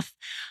am enough,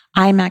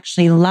 I'm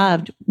actually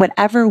loved.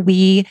 Whatever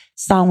we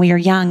saw when we were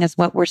young is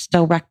what we're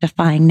still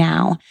rectifying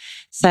now.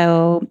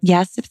 So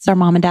yes, if it's our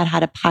mom and dad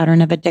had a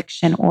pattern of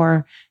addiction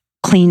or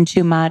cleaned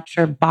too much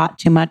or bought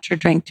too much or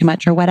drank too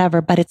much or whatever,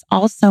 but it's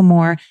also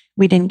more,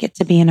 we didn't get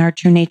to be in our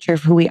true nature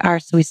of who we are.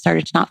 So we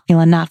started to not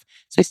feel enough.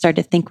 So we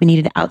started to think we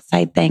needed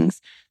outside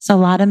things. So a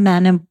lot of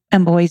men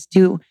and boys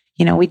do,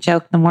 we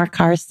joke, the more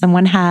cars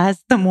someone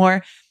has, the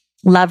more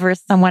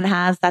lovers someone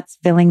has, that's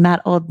filling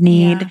that old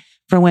need. Yeah.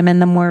 For women,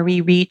 the more we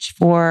reach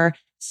for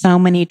so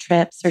many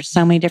trips or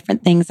so many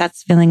different things,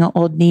 that's filling an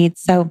old need.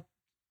 So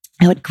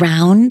I would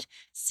ground,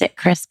 sit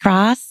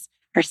crisscross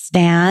or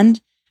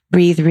stand,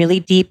 breathe really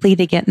deeply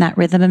to get in that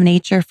rhythm of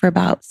nature for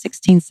about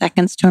 16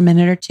 seconds to a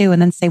minute or two, and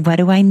then say, what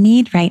do I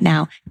need right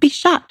now? Be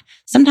shocked.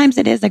 Sometimes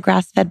it is a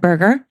grass-fed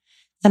burger.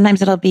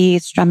 Sometimes it'll be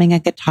strumming a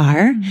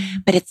guitar,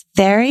 but it's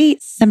very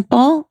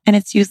simple. And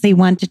it's usually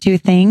 1 to 2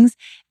 things.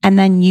 And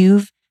then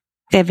you've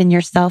given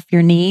yourself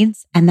your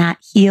needs, and that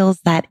heals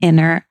that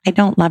inner, I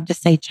don't love to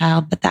say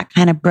child, but that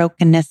kind of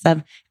brokenness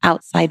of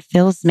outside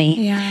fills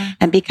me. Yeah.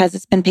 And because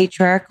it's been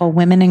patriarchal,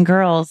 women and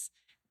girls,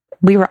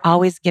 we were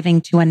always giving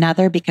to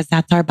another because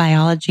that's our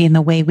biology and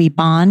the way we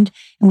bond.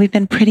 And we've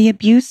been pretty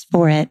abused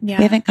for it. Yeah.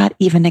 We haven't got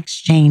even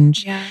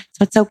exchange. Yeah.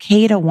 So it's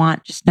okay to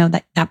want, just know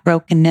that that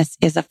brokenness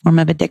is a form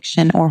of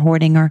addiction or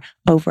hoarding or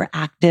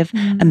overactive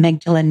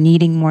amygdala,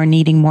 needing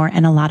more,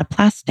 and a lot of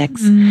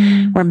plastics.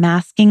 We're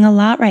masking a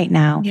lot right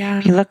now. Yeah.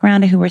 If you look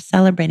around at who we're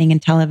celebrating in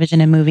television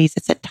and movies,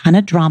 it's a ton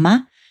of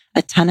drama,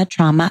 a ton of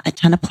trauma, a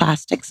ton of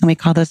plastics. And we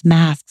call those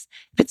masks.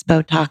 If it's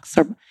Botox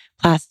or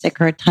plastic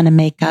or a ton of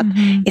makeup,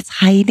 it's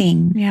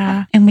hiding.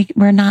 Yeah. And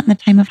we're not in the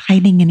time of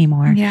hiding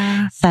anymore.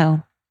 Yeah.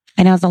 So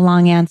I know it's a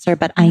long answer,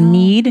 but I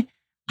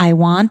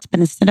want,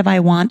 but instead of I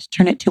want,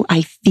 turn it to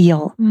I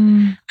feel.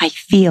 I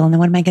feel. And then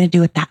what am I going to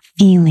do with that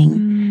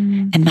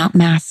feeling and not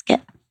mask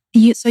it?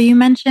 So you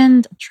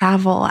mentioned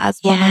travel as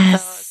one of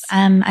those.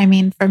 And I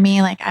mean, for me,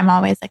 I'm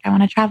always I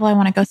want to travel. I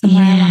want to go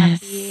somewhere. I want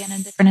to be in a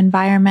different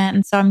environment.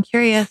 And so I'm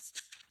curious,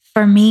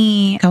 for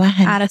me, go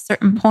ahead. At a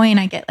certain point,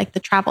 I get the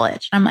travel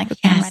itch. And I'm like,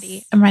 okay, I'm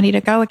ready. I'm ready to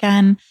go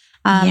again.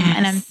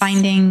 And I'm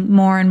finding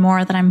more and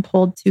more that I'm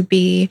pulled to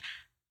be,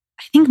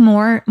 I think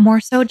more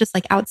so just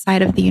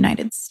outside of the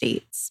United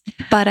States.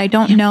 But I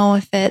don't know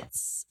if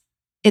it's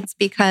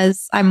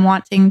because I'm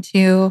wanting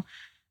to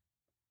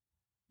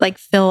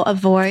fill a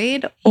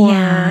void,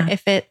 or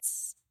if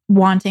it's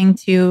wanting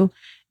to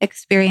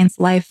experience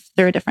life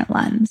through a different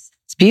lens.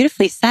 It's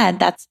beautifully said.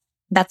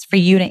 That's for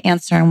you to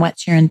answer. And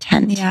what's your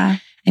intent? Yeah.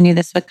 I knew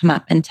this would come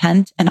up.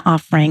 Intent and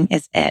offering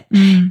is it.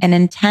 And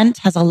intent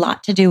has a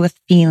lot to do with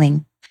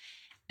feeling.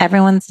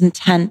 Everyone's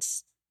intent,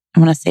 I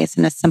want to say it's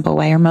in a simple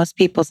way, or most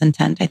people's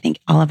intent, I think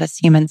all of us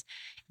humans,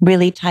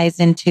 really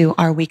ties into,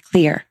 are we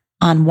clear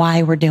on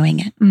why we're doing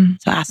it?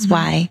 So ask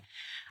why.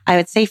 I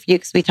would say for you,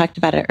 because we talked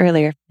about it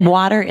earlier,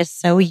 water is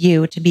so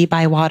you to be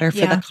by water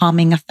for the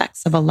calming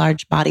effects of a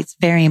large body. It's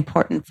very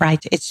important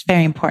it's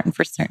very important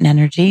for certain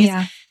energies.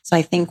 Yeah. So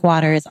I think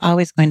water is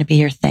always going to be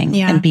your thing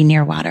and be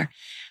near water.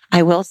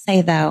 I will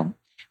say though,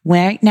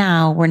 right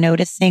now we're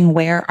noticing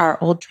where our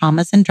old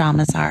traumas and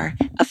dramas are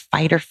of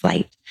fight or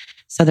flight.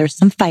 So there's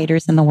some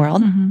fighters in the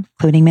world,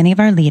 including many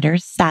of our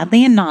leaders,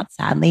 sadly and not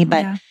sadly,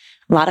 but a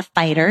lot of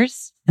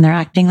fighters, and they're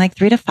acting like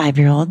 3 to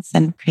 5-year-olds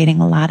and creating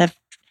a lot of,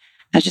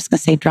 I was just going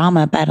to say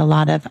drama, but a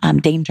lot of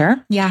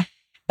danger. Yeah.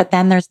 But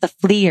then there's the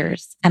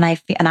fleers, and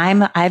I've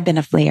been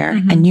a fleer,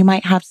 and you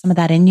might have some of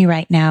that in you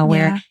right now,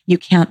 where you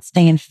can't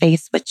stay and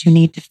face what you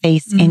need to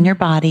face in your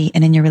body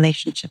and in your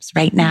relationships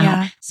right now.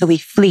 Yeah. So we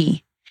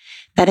flee.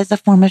 That is a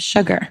form of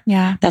sugar.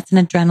 Yeah. That's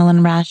an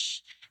adrenaline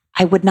rush.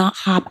 I would not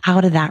hop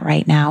out of that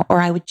right now,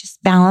 or I would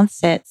just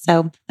balance it.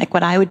 So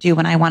what I would do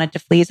when I wanted to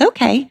flee is,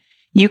 okay,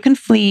 you can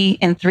flee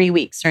in 3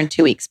 weeks or in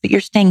 2 weeks, but you're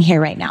staying here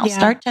right now. Yeah.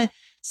 Start to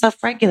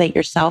self-regulate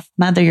yourself,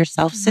 mother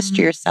yourself,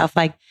 sister yourself.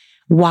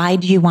 Why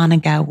do you want to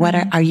go? What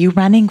are you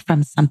running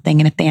from something?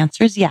 And if the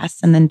answer is yes,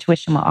 and then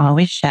intuition will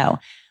always show,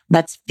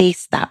 let's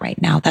face that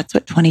right now. That's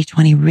what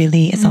 2020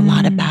 really is a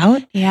lot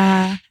about.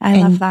 Yeah. I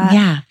love that.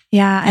 Yeah.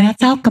 Yeah. And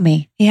that's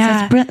alchemy.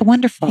 Yeah. So it's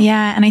wonderful.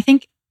 Yeah. And I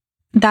think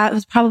that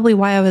was probably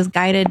why I was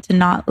guided to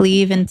not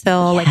leave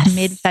until like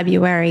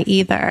mid-February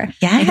either.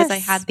 Yes. Because I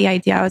had the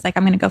idea, I was like,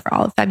 I'm going to go for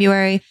all of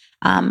February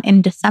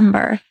in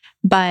December.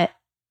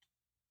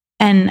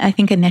 And I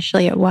think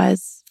initially it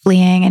was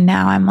fleeing. And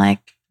now I'm like,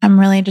 I'm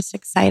really just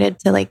excited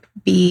to like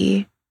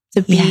be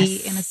in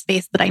a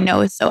space that I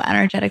know is so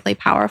energetically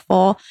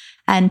powerful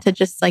and to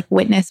just like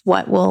witness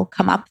what will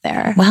come up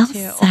there. Well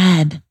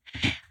said.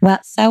 Well,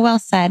 so well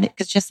said.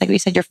 Because just like we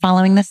said, you're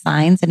following the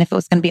signs. And if it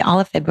was going to be all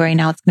of February,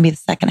 now it's going to be the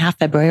second half of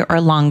February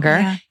or longer.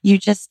 Yeah. You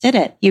just did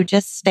it. You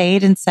just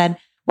stayed and said,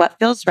 what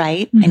feels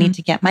right? I need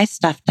to get my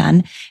stuff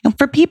done. And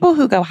for people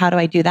who go, how do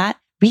I do that?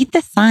 Read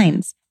the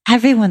signs.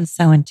 Everyone's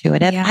so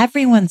intuitive. Yeah.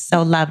 Everyone's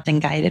so loved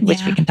and guided,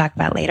 which we can talk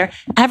about later.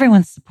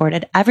 Everyone's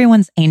supported.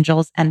 Everyone's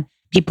angels and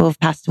people who've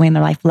passed away in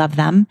their life love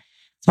them.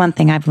 It's one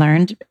thing I've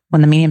learned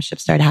when the mediumship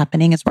started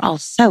happening is we're all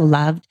so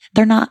loved.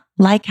 They're not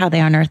like how they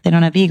are on earth. They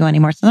don't have ego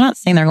anymore. So they're not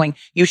saying they're going,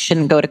 you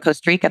shouldn't go to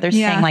Costa Rica. They're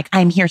saying like,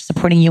 I'm here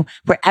supporting you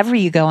wherever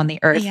you go on the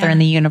earth or in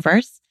the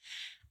universe.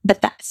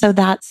 But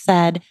that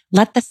said,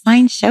 let the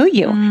signs show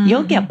you.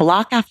 You'll get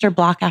block after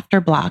block after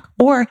block,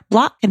 or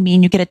block can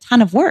mean you get a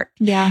ton of work.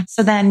 Yeah.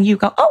 So then you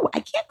go, oh,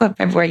 I can't go in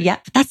February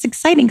yet, but that's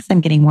exciting because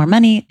I'm getting more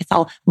money. It's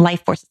all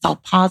life force. It's all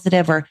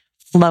positive or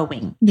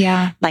flowing.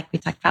 Yeah. Like we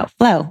talked about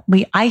flow.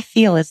 I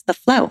feel is the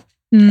flow.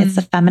 It's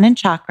the feminine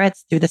chakra.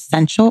 It's through the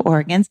sensual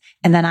organs.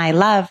 And then I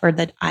love, or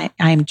that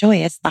I'm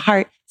joyous. The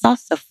heart is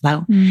also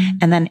flow.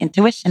 And then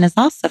intuition is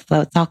also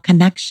flow. It's all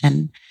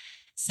connection.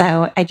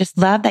 So I just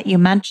love that you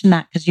mentioned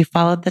that because you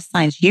followed the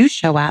signs. You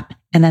show up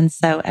and then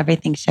so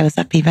everything shows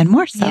up even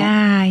more so.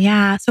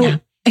 Yeah. So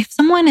if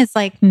someone is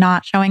like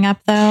not showing up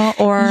though,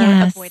 or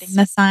avoiding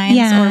the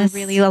signs or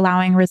really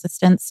allowing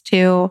resistance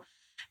to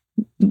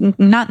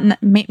not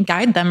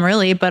guide them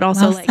really, but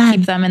also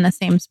keep them in the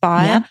same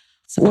spot.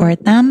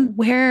 Support them.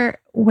 Where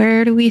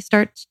do we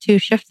start to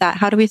shift that?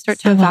 How do we start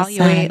to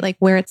evaluate like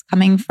where it's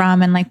coming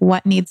from and like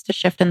what needs to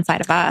shift inside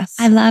of us?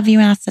 I love you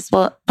asked this.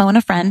 Well, phone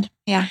a friend.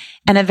 Yeah.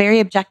 And a very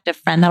objective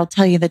friend that'll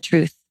tell you the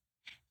truth.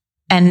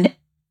 And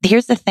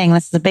here's the thing.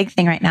 This is a big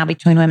thing right now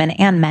between women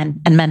and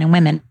men and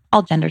women,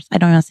 all genders. I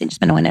don't want to say just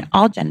men and women,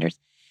 all genders.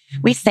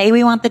 We say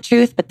we want the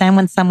truth, but then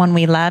when someone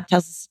we love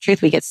tells us the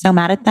truth, we get so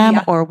mad at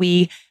them or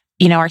we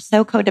are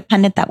so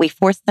codependent that we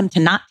force them to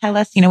not tell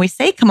us. We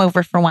say, come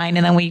over for wine.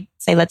 And then we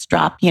say, let's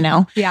drop,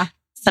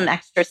 some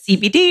extra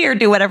CBD or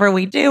do whatever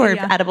we do or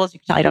edibles. You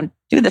can tell I don't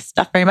do this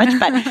stuff very much,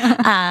 but,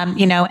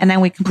 and then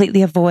we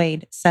completely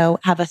avoid. So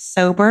have a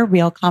sober,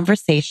 real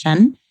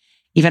conversation,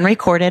 even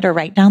record it or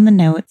write down the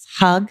notes,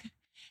 hug,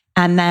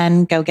 and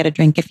then go get a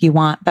drink if you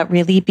want, but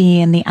really be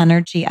in the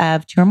energy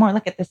of two or more.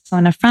 Look at this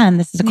one, a friend.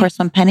 This is, of course,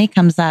 when Penny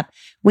comes up.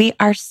 We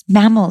are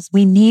mammals.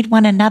 We need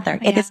one another.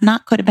 It is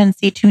not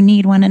codependency to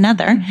need one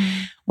another.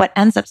 What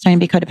ends up starting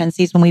to be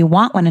codependency is when we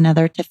want one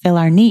another to fill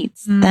our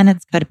needs. Then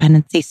it's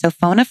codependency. So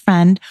phone a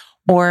friend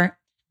or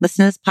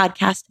listen to this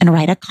podcast and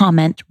write a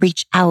comment,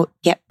 reach out,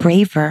 get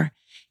braver,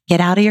 get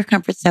out of your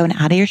comfort zone,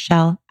 out of your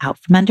shell, out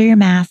from under your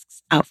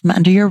masks, out from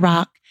under your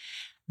rock.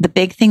 The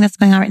big thing that's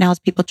going on right now is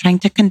people trying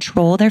to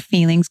control their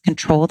feelings,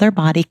 control their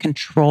body,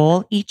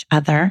 control each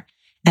other.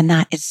 And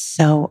that is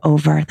so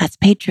over. That's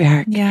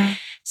patriarch. Yeah.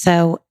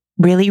 So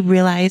really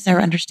realize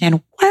or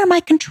understand, why am I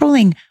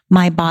controlling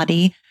my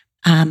body,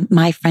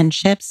 my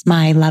friendships,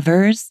 my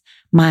lovers,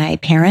 my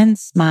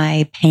parents,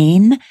 my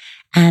pain,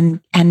 and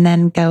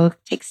then go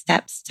take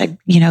steps to,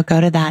 go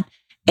to that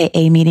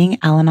AA meeting,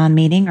 Al-Anon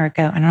meeting, or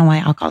go, I don't know why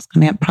alcohol's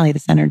coming up, probably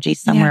this energy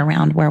somewhere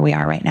around where we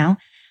are right now.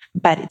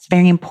 But it's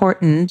very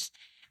important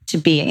to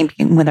be,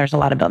 when there's a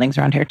lot of buildings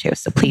around here too.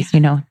 So please,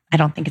 I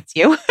don't think it's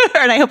you.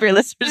 And I hope your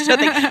listeners don't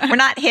think we're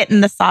not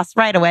hitting the sauce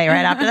right away,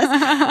 right after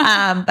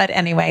this. But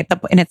anyway,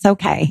 and it's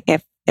okay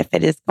if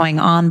it is going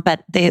on,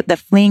 but the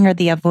fleeing or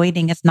the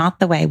avoiding is not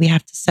the way. We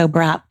have to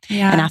sober up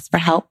and ask for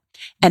help,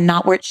 and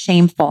not where it's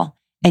shameful.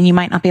 And you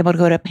might not be able to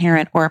go to a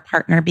parent or a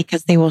partner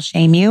because they will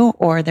shame you,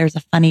 or there's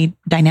a funny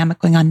dynamic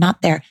going on.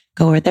 Not there.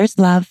 Go where there's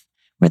love,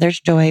 where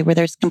there's joy, where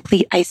there's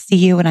complete, I see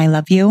you and I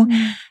love you.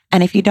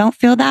 And if you don't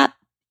feel that,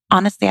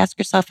 honestly ask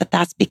yourself if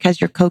that's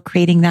because you're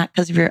co-creating that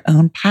because of your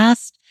own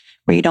past,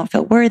 where you don't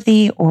feel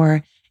worthy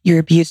or you're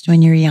abused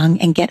when you're young,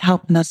 and get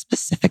help in those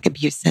specific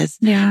abuses.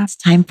 Yeah. It's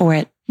time for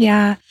it.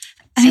 Yeah.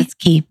 So it's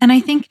key. And I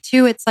think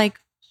too, it's like,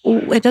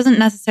 it doesn't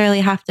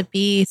necessarily have to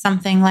be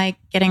something like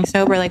getting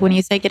sober. Like when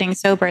you say getting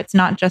sober, it's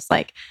not just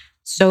like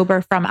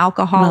sober from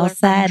alcohol or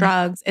from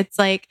drugs. It's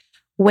like,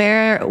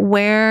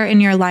 where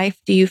in your life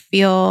do you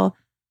feel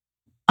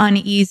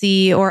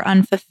uneasy or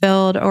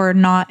unfulfilled or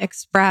not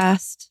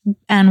expressed?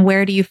 And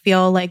where do you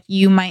feel like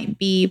you might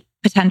be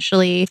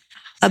potentially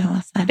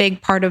a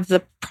big part of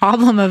the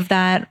problem of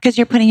that? Because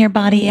you're putting your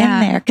body in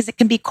there. Because it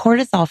can be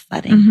cortisol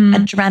flooding,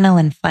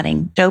 adrenaline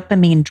flooding,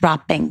 dopamine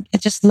dropping. It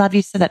just love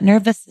you. So that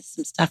nervous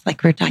system stuff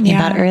like we were talking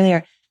about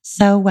earlier,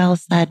 So well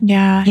said.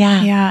 Yeah.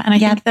 And I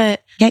think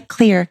that get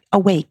clear,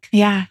 awake.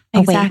 Yeah,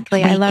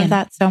 exactly. I love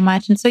that so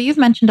much. And so you've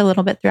mentioned a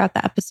little bit throughout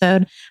the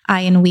episode,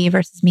 I and we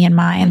versus me and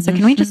my. And so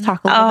can we just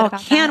talk a little bit about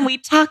that? Can we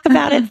talk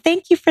about it?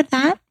 Thank you for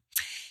that.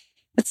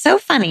 It's so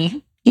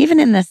funny, even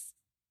in this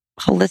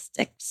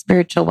holistic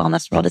spiritual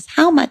wellness world, is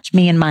how much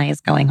me and my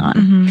is going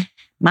on.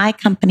 My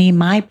company,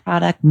 my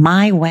product,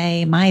 my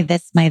way, my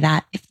this, my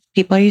that. If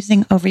people are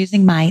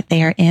overusing my,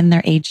 they are in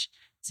their age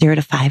 0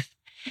 to 5.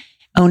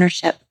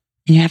 Ownership.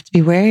 And you have to be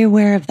very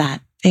aware of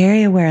that.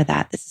 Very aware of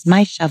that. This is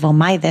my shovel,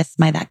 my this,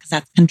 my that, because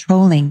that's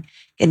controlling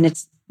and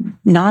it's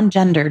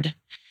non-gendered.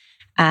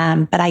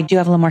 But I do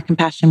have a little more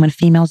compassion when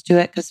females do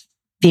it, because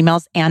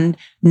females and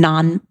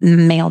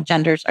non-male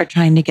genders are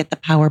trying to get the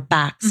power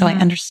back. So I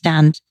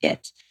understand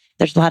it.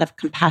 There's a lot of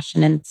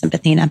compassion and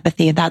sympathy and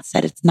empathy. That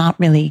said, it's not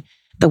really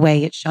the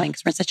way it's showing,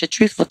 because we're in such a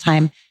truthful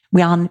time.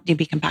 We all need to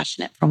be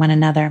compassionate for one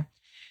another.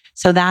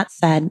 So that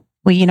said,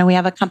 we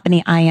have a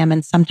company, I Am,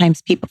 and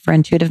sometimes people for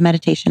intuitive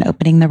meditation,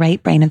 opening the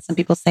right brain. And some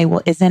people say,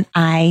 well, isn't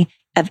I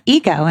of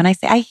ego? And I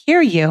say, I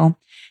hear you.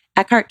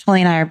 Eckhart Tolle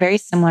and I are very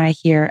similar. I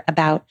hear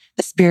about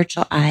the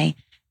spiritual I,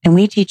 and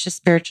we teach the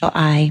spiritual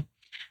I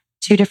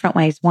 2 different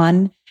ways.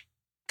 One,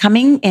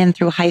 coming in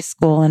through high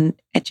school, and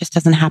it just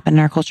doesn't happen in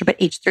our culture, but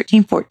age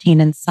 13, 14,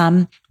 in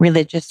some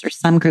religious or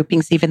some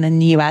groupings, even in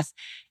the US,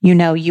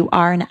 you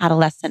are an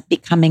adolescent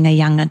becoming a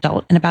young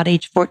adult. And about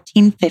age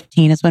 14,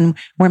 15 is when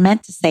we're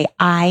meant to say,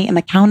 I am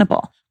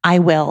accountable. I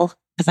will,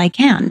 because I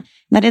can. And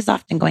that is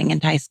often going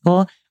into high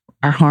school.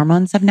 Our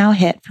hormones have now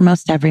hit for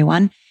most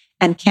everyone.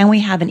 And can we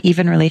have an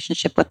even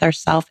relationship with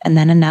ourselves and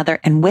then another?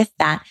 And with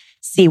that,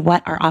 see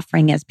what our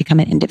offering is.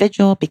 Become an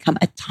individual, become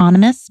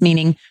autonomous,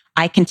 meaning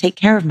I can take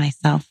care of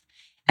myself.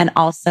 And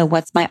also,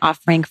 what's my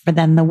offering for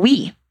then the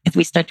we? If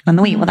we start to go in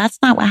the we, well, that's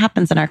not what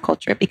happens in our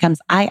culture. It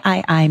becomes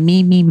I,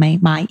 me,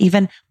 my,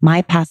 even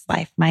my past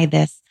life, my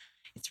this.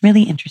 It's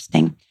really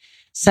interesting.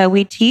 So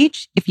we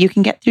teach, if you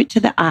can get through to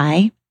the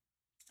I,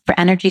 for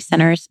energy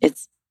centers,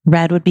 it's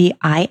red would be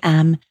I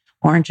am,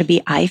 orange would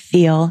be I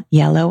feel,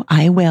 yellow,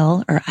 I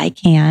will, or I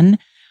can.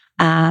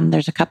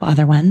 There's a couple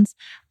other ones.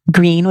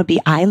 Green would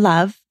be I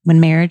love, when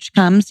marriage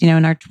comes,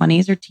 in our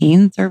 20s or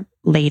teens or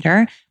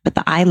later, but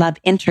the I love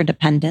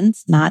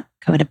interdependence, not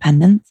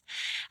codependence.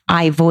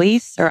 I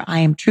voice, or I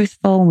am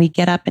truthful. When we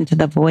get up into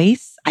the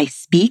voice, I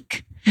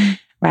speak,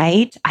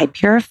 right? I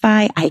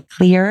purify, I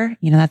clear,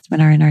 that's when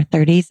we're in our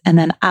 30s. And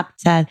then up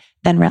to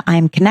then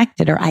I'm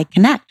connected, or I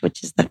connect,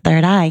 which is the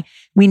third I.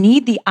 We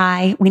need the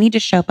I, we need to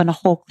show up in a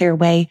whole clear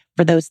way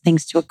for those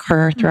things to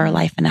occur through our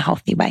life in a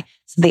healthy way.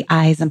 So the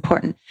I is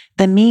important.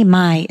 The me,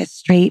 my is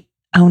straight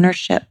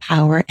ownership,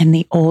 power, and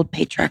the old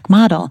patriarch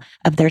model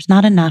of there's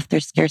not enough,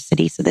 there's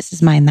scarcity. So this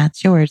is mine,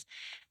 that's yours.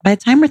 By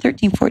the time we're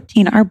 13,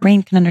 14, our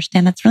brain can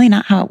understand that's really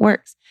not how it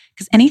works,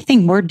 because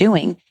anything we're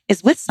doing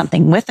is with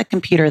something, with a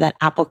computer that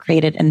Apple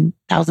created and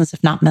thousands,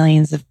 if not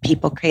millions of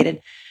people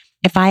created.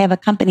 If I have a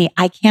company,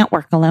 I can't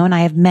work alone.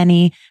 I have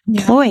many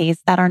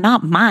employees that are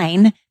not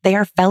mine. They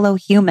are fellow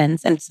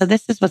humans. And so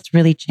this is what's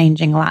really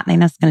changing a lot. And I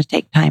know it's going to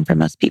take time for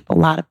most people. A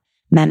lot of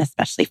men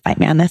especially fight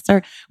me on this,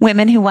 or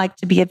women who like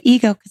to be of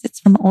ego, because it's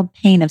from old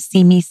pain of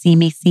see me, see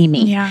me, see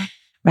me. Yeah.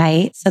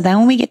 Right. So then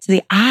when we get to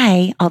the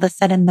I, all of a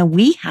sudden the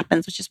we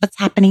happens, which is what's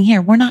happening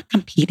here. We're not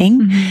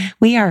competing.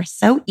 We are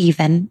so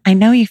even. I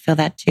know you feel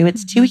that too.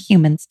 It's 2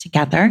 humans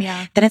together.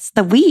 Then it's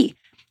the we.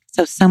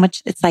 So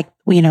much, it's like,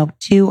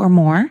 2 or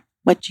more,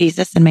 what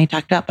Jesus and May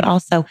talked about, but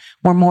also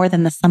we're more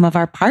than the sum of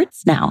our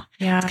parts now.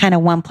 It's kind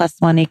of 1 +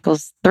 1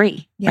 =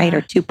 3, right?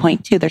 Or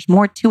 2.2. There's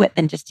more to it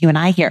than just you and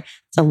I here.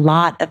 It's a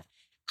lot of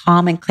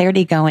calm and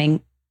clarity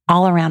going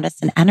all around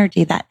us, and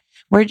energy that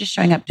we're just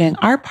showing up doing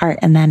our part,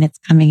 and then it's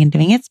coming and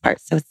doing its part.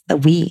 So it's the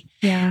we.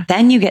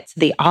 Then you get to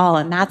the all,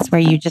 and that's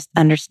where you just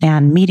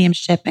understand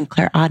mediumship and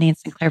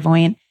clairaudience and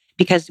clairvoyant,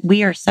 because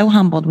we are so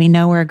humbled. We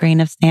know we're a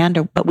grain of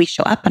sand, but we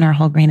show up in our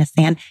whole grain of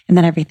sand, and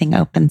then everything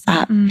opens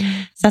up.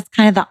 So that's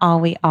kind of the all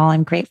we all.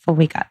 I'm grateful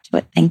we got to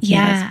it. Thank you.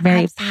 It's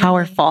very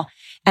powerful.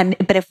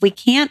 But if we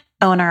can't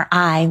own our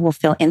I, we'll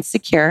feel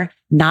insecure,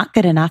 not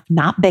good enough,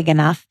 not big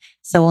enough.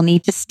 So we'll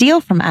need to steal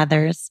from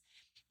others.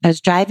 I was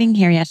driving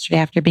here yesterday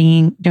after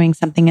doing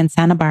something in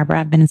Santa Barbara.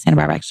 I've been in Santa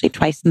Barbara actually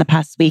twice in the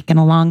past week, and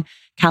along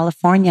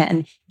California,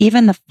 and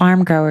even the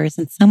farm growers,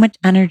 and so much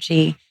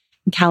energy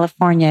in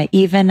California,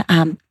 even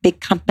big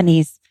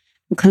companies,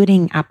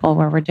 including Apple,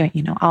 where we're doing,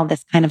 all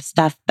this kind of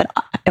stuff, but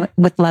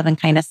with love and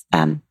kindness.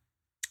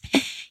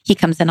 He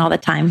comes in all the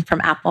time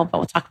from Apple, but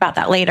we'll talk about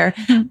that later.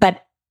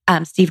 But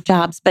Steve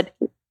Jobs, but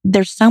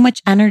there's so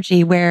much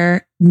energy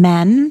where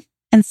men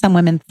and some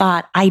women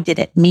thought, I did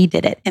it, me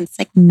did it. And it's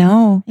like,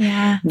 no,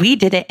 we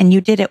did it. And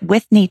you did it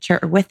with nature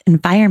or with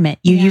environment.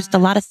 You used a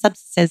lot of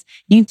substances.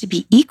 You need to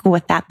be equal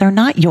with that. They're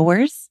not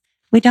yours.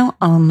 We don't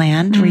own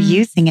land. We're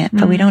using it,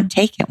 but we don't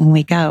take it when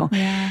we go.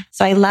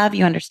 So I love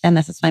you understand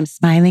this. That's why I'm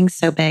smiling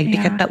so big,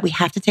 but we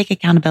have to take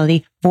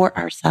accountability for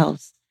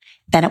ourselves.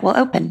 Then it will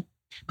open.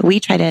 But we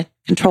try to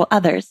control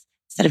others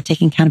instead of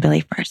taking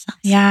accountability for ourselves.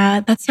 Yeah,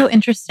 that's so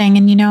interesting.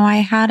 And, I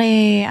had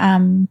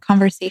a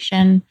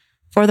conversation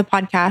for the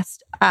podcast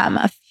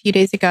a few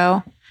days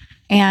ago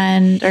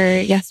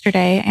or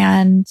yesterday,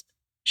 and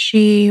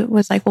she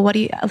was like, well, what do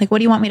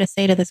you want me to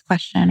say to this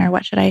question? Or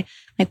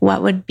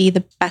what would be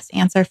the best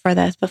answer for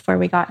this before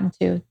we got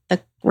into the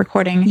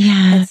recording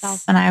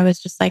itself? And I was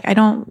just like, I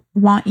don't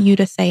want you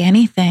to say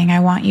anything. I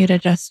want you to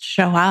just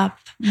show up.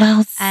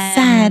 Well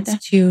said.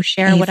 To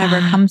share whatever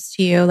comes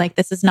to you. Like,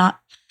 this is not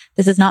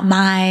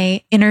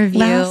my interview.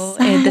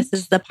 This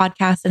is the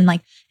podcast. And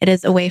like, it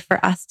is a way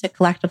for us to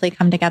collectively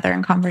come together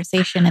in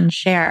conversation and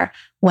share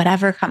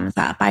whatever comes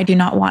up. I do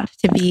not want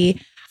to be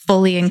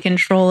fully in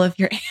control of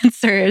your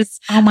answers.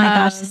 Oh my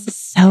gosh, this is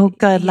so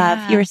good,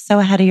 love. You're so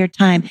ahead of your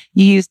time.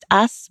 You used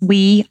us,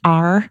 we,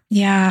 are.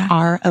 Yeah.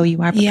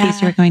 R-O-U-R, but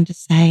please, you were going to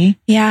say.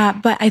 Yeah,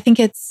 but I think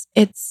it's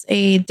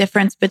a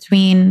difference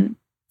between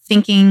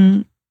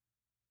thinking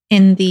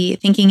in the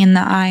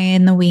I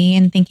and the we,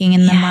 and thinking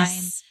in the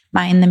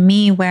mine, the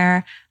me,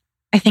 where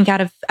I think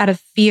out of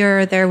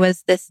fear, there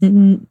was this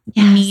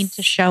need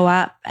to show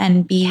up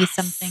and be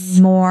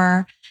something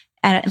more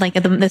at like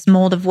this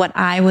mold of what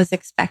I was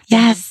expecting.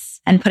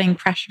 And putting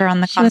pressure on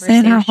the conversation. She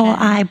was in her whole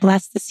eye.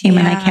 Bless this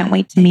human. I can't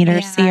wait to meet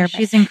her, see her.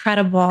 She's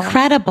incredible.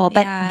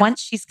 But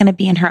once she's going to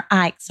be in her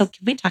eye. So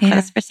can we talk about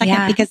this for a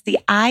second? Because the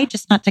eye,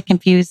 just not to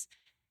confuse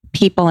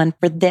people, and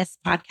for this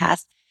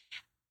podcast,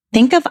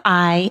 think of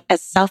I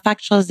as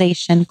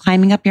self-actualization,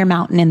 climbing up your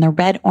mountain in the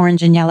red,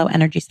 orange, and yellow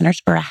energy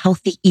centers, or a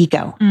healthy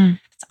ego.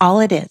 That's all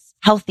it is.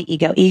 Healthy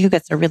ego. Ego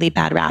gets a really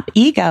bad rap.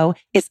 Ego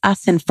is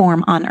us in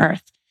form on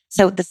earth.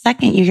 So the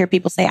second you hear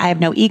people say, I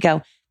have no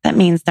ego, that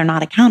means they're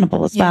not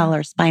accountable as well,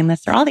 or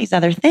spineless, or all these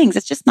other things.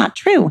 It's just not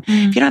true.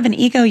 If you don't have an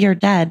ego, you're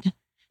dead,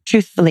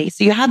 truthfully.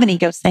 So you have an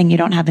ego saying you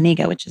don't have an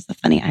ego, which is the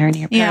funny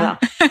irony or parallel.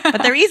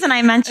 But the reason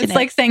I mention it's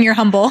like saying you're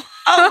humble.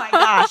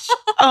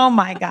 Oh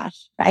my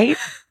gosh. Right?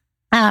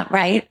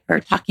 Right. Or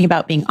talking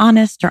about being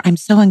honest, or I'm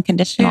so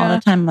unconditional all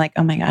the time. I'm like,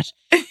 oh my gosh,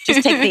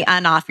 just take the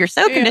un off. You're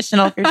so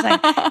conditional if you're saying,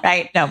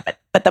 right? No,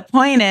 but the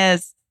point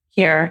is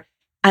here,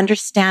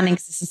 understanding,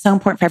 because this is so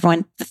important for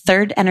everyone, the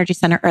third energy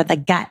center, or the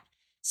gut.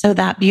 So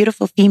that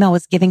beautiful female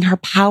was giving her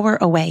power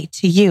away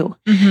to you.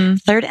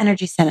 Third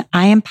energy center,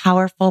 I am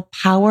powerful,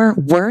 power,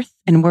 worth,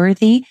 and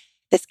worthy.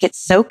 This gets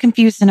so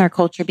confused in our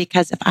culture,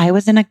 because if I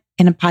was in a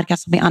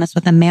podcast, I'll be honest,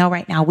 with a male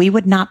right now, we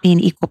would not be in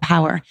equal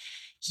power.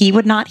 He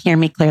would not hear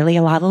me clearly.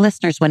 A lot of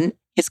listeners wouldn't.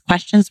 His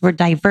questions would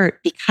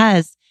divert,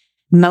 because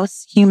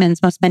most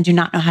men do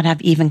not know how to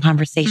have even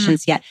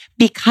conversations yet,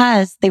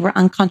 because they were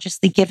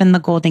unconsciously given the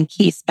golden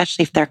key,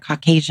 especially if they're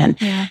Caucasian.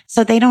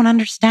 So they don't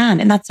understand,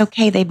 and that's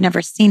okay. They've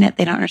never seen it.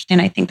 They don't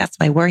understand. I think that's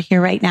why we're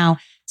here right now,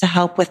 to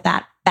help with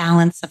that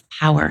balance of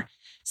power.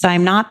 So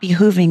I'm not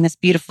behooving this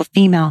beautiful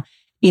female.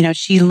 You know,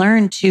 she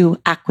learned to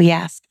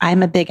acquiesce.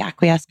 I'm a big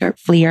acquiescer,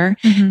 fleer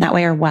that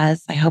way, or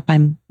was. I hope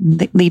I'm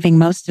leaving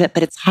most of it,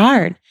 but it's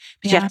hard.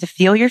 But you have to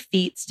feel your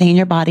feet, stay in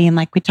your body. And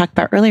like we talked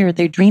about earlier,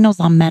 the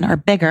adrenals on men are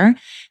bigger.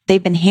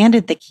 They've been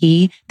handed the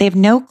key. They have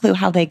no clue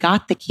how they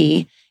got the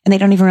key, and they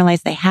don't even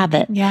realize they have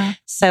it.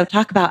 So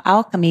talk about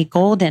alchemy,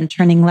 golden,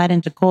 turning lead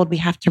into gold. We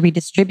have to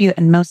redistribute.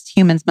 And most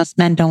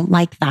men don't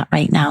like that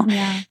right now.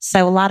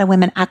 So a lot of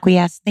women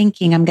acquiesce,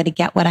 thinking I'm going to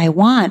get what I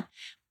want.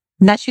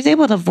 And that she was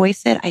able to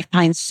voice it, I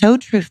find so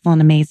truthful and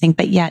amazing,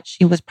 but yet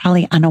she was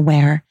probably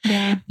unaware.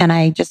 And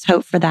I just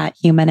hope for that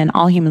human, and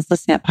all humans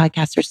listening to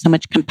podcasts, there's so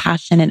much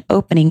compassion and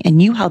opening.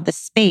 And you held the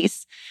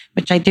space,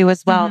 which I do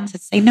as well, to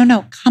say,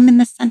 no, come in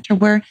the center.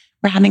 We're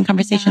having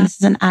conversation. This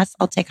isn't us.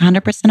 I'll take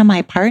 100% of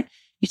my part.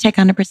 You take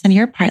 100% of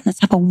your part. And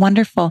let's have a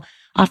wonderful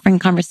offering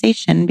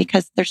conversation,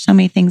 because there's so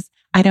many things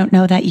I don't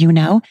know that you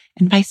know,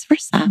 and vice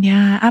versa.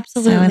 Yeah,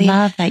 absolutely. So I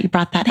love that you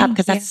brought that up,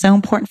 because that's so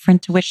important for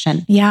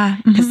intuition.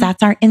 Because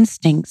that's our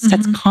instincts.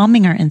 That's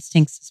calming our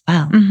instincts as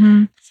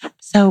well.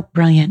 So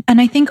brilliant. And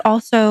I think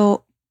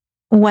also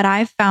what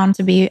I've found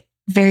to be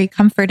very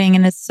comforting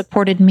and has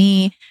supported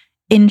me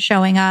in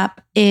showing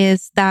up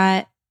is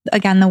that,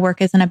 again, the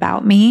work isn't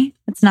about me.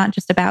 It's not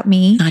just about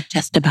me. Not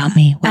just about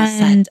me. Well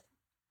and said.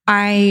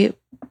 I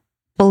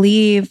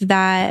believe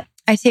that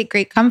I take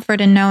great comfort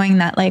in knowing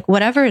that, like,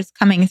 whatever is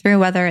coming through,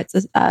 whether it's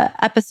an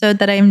episode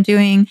that I'm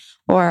doing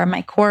or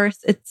my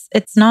course,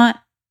 it's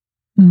not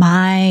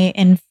my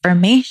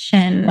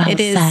information. Well it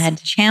is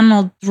said.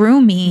 Channeled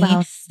through me.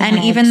 Well said.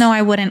 And even though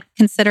I wouldn't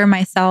consider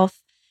myself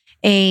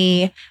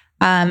a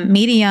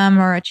medium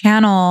or a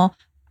channel,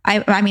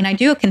 I mean, I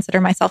do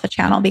consider myself a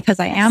channel, because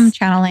I am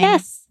channeling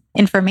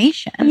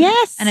information.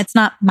 And it's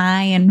not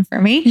my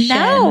information.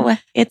 No,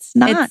 it's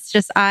not. It's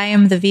just I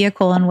am the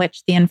vehicle in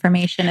which the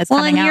information is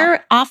coming out. Well, and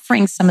you're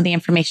offering some of the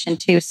information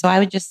too. So I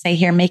would just say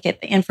here, make it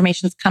the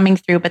information's coming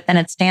through, but then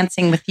it's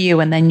dancing with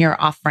you, and then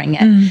you're offering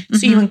it.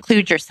 So you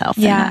include yourself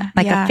in that,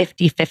 like a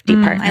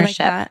 50-50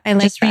 partnership. I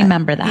like just that.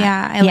 Remember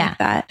that. I like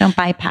that. Don't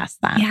bypass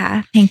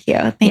that. Thank you.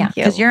 Thank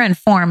you. Because you're in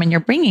form and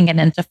you're bringing it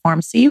into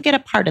form. So you get a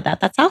part of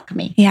that. That's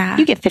alchemy.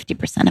 You get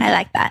 50% of it. I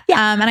like that.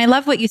 And I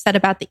love what you said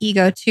about the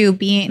ego too,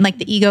 being like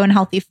the ego in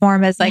healthy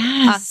form is like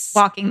us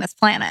walking this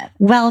planet.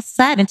 Well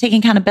said. And taking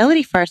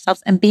accountability for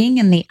ourselves and being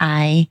in the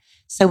I.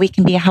 so we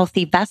can be a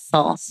healthy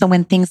vessel. So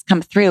when things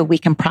come through, we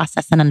can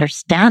process and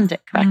understand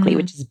it correctly,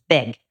 which is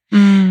big.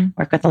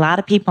 Work with a lot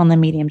of people in the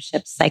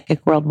mediumship,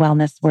 psychic world,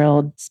 wellness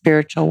world,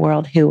 spiritual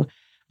world, who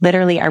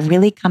literally are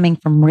really coming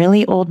from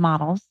really old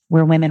models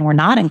where women were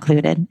not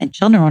included and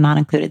children were not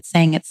included,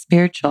 saying it's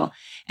spiritual,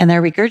 and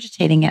they're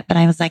regurgitating it. But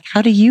I was like,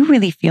 how do you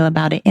really feel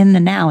about it in the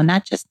now? And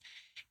that just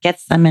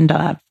gets them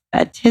into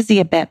a tizzy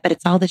a bit, but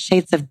it's all the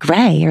shades of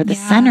gray or the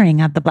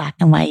centering of the black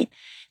and white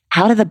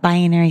out of the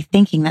binary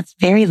thinking that's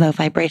very low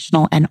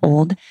vibrational and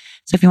old.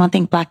 So if you want to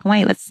think black and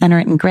white, let's center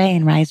it in gray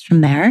and rise from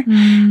there.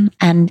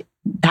 And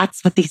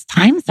that's what these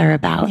times are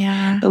about.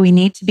 But we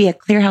need to be a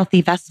clear,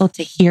 healthy vessel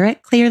to hear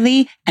it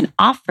clearly and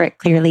offer it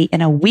clearly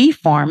in a we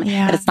form.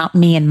 But it's not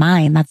me and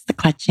mine. That's the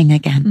clutching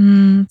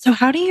again. So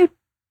how do you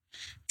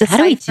decipher? How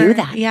do we do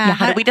that?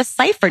 How do we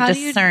decipher,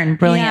 discern?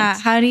 Brilliant.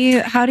 How do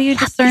you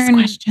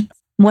discern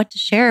what to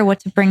share, what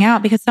to bring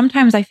out? Because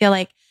sometimes I feel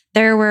like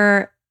there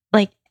were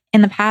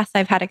in the past,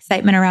 I've had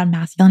excitement around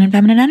masculine and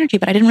feminine energy,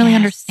 but I didn't really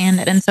understand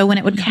it. And so when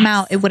it would come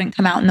out, it wouldn't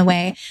come out in the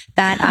way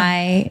that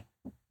I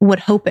would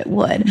hope it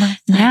would.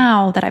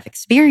 Now that I've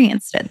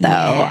experienced it though,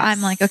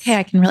 I'm like, okay,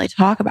 I can really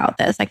talk about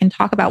this. I can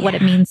talk about what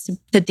it means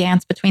to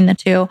dance between the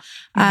two.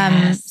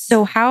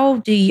 So how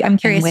do you, I'm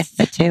curious, with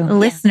the two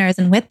listeners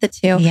and with the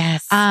two,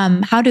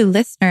 how do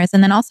listeners,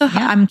 and then also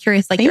I'm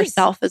curious,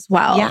 yourself as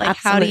well,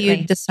 how do you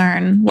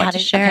discern what to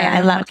share? I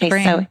love,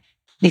 so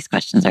these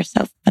questions are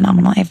so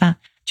phenomenal, Ava.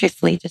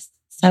 Truthfully, just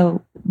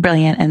so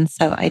brilliant. And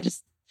so I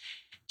just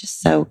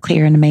so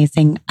clear and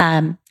amazing.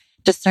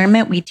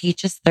 Discernment, we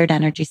teach is third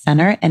energy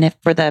center. And if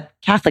for the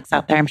Catholics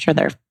out there, I'm sure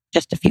there are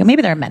just a few,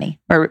 maybe there are many,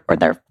 or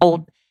they're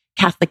old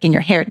Catholic in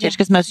your heritage,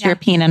 because most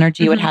European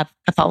energy would have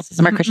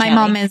Catholicism or Christianity.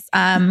 My mom is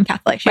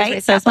Catholic.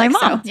 She's So it's my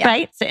mom,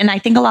 right? So, and I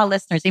think a lot of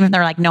listeners, even if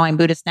they're like, no, I'm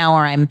Buddhist now,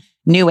 or I'm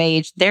New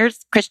Age,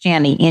 there's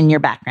Christianity in your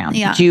background.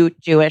 Jewish,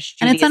 Judaism.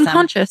 And it's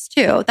unconscious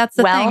too. That's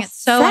the thing. It's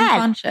so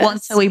unconscious. Well,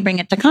 and so we bring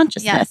it to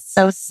consciousness.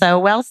 So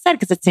well said,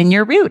 because it's in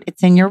your root.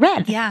 It's in your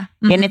red.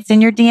 And it's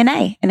in your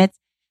DNA. And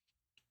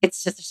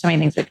it's just, there's so many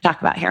things we could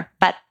talk about here,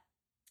 but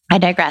I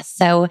digress.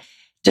 So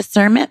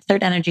discernment,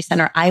 third energy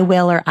center, I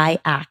will or I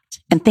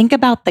act. And think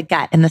about the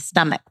gut and the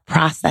stomach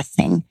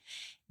processing.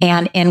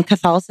 And in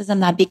Catholicism,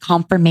 that'd be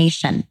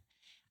confirmation.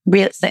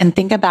 And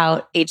think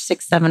about age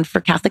 6, 7 for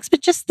Catholics, but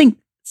just think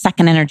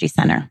second energy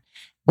center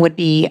would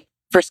be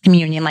first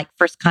communion, like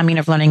first commune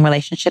of learning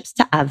relationships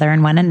to other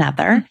and one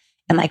another.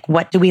 And like,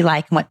 what do we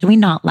like and what do we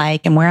not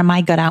like? And where am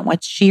I good at?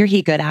 What's she or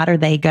he good at? Or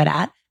they good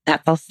at?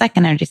 That's all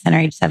second energy center,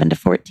 age 7 to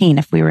 14,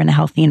 if we were in a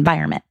healthy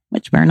environment,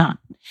 which we're not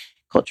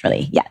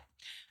culturally yet.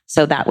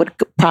 So that would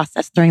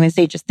process during this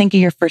age. Just think of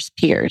your first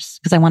peers,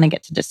 because I want to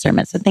get to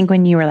discernment. So think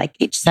when you were like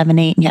age 7,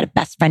 8, and you had a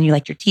best friend, you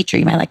liked your teacher,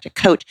 you might like your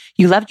coach,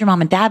 you loved your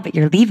mom and dad, but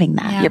you're leaving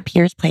that. Your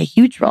peers play a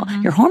huge role.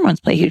 Your hormones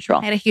play a huge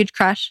role. I had a huge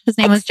crush. His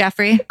name was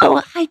Jeffrey.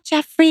 Oh, hi,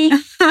 Jeffrey.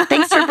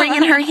 Thanks for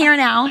bringing her here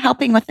now,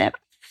 helping with it.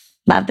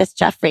 Love this,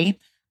 Jeffrey.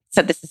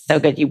 So this is so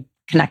good. You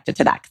connected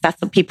to that, because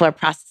that's what people are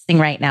processing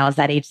right now, is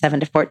that age 7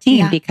 to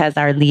 14, because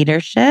our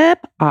leadership,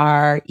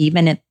 our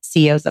even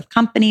CEOs of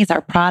companies,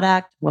 our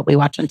product, what we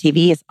watch on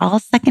TV is all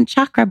second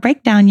chakra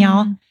breakdown,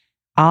 y'all.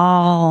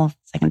 All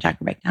second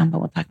chakra breakdown, but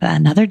we'll talk about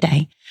that another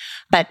day.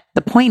 But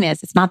the point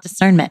is, it's not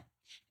discernment.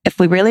 If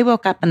we really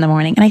woke up in the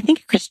morning, and I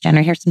think Kris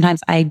Jenner here,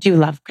 sometimes I do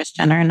love Kris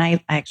Jenner, and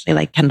I actually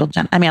like Kendall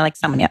Jenner. I mean, I like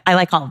so many, I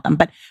like all of them,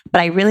 but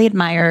I really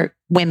admire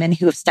women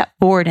who have stepped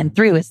forward and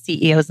through as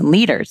CEOs and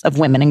leaders of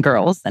women and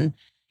girls, and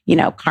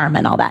karma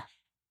and all that.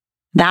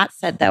 That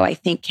said, though, I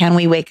think, can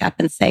we wake up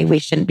and say we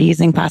shouldn't be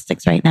using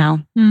plastics right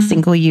now,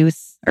 single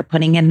use, or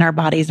putting it in our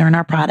bodies or in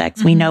our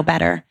products? We know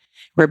better.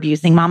 We're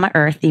abusing Mama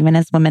Earth, even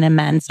as women and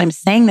men. So I'm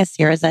saying this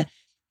here as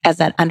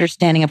an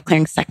understanding of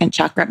clearing second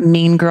chakra,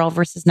 mean girl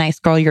versus nice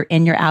girl. You're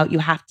in, you're out. You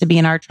have to be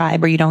in our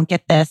tribe or you don't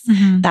get this.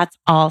 That's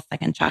all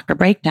second chakra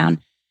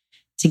breakdown.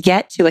 To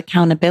get to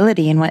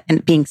accountability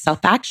and being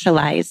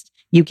self-actualized,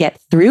 you get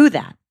through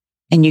that.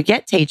 And you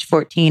get to age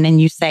 14 and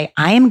you say,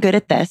 I am good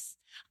at this.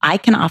 I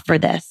can offer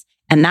this.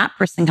 And that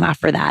person can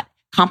offer that.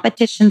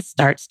 Competition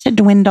starts to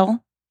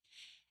dwindle.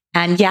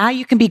 And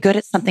you can be good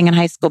at something in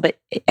high school, but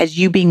as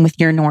you being with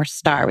your North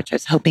Star, which I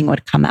was hoping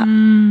would come up,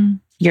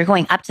 you're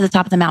going up to the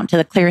top of the mountain to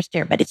the clearest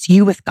air, but it's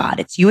you with God.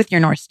 It's you with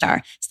your North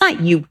Star. It's not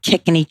you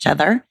kicking each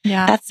other.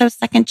 That's so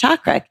second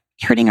chakra,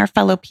 hurting our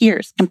fellow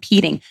peers,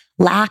 competing,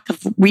 lack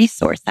of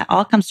resource. That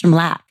all comes from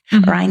lack.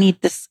 Or I need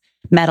this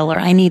medal, or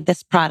I need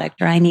this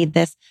product, or I need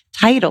this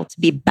title to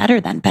be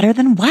better than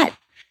what?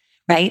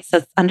 Right? So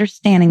it's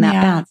understanding that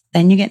balance.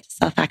 Then you get to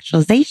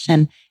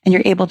self-actualization and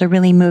you're able to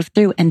really move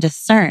through and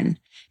discern,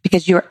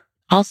 because you're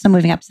also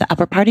moving up to the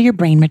upper part of your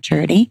brain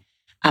maturity,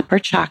 upper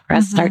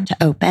chakras start to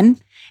open.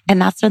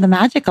 And that's where the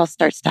magical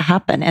starts to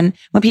happen. And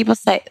when people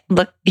say,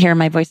 look, hear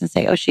my voice and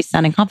say, oh, she's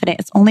sounding confident,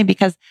 it's only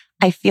because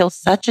I feel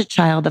such a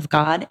child of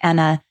God and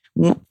a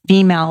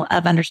female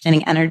of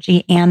understanding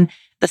energy and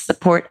the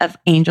support of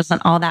angels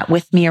and all that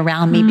with me,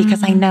 around me,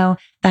 because I know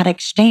that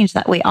exchange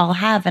that we all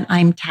have, and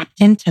I'm tapped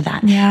into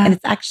that. And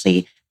it's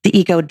actually, the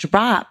ego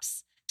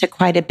drops to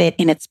quite a bit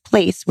in its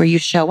place where you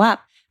show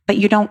up, but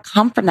you don't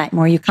come from that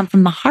more. You come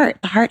from the heart.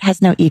 The heart has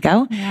no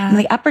ego. And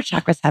the upper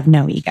chakras have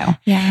no ego.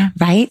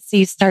 Right? So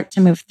you start to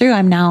move through.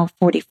 I'm now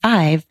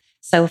 45.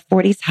 So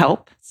 40s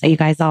help. So you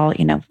guys all,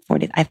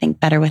 40, I think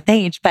better with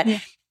age, but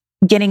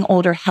getting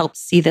older helps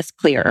see this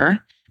clearer.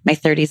 My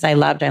 30s, I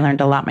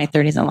learned a lot. My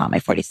 30s and a lot, my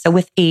 40s. So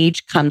with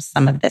age comes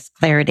some of this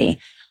clarity.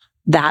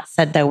 That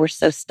said, though, we're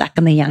so stuck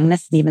in the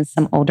youngness, and even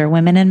some older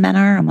women and men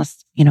are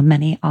almost,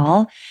 many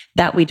all,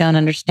 that we don't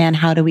understand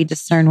how do we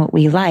discern what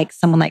we like.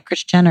 Someone like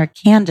Kris Jenner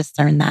can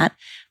discern that.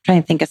 I'm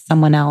trying to think of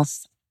someone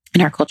else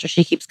in our culture.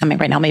 She keeps coming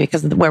right now, maybe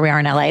because of where we are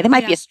in LA. There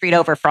might be a street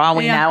over for all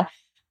we know.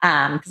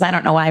 Because I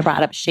don't know why I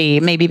brought up she,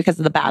 maybe because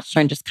of The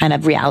Bachelor and just kind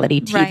of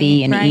reality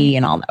TV and E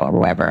and all that, or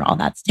wherever all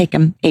that's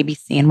taken,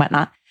 ABC and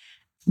whatnot.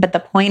 But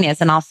the point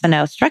is, and also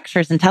know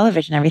structures and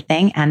television,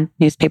 everything, and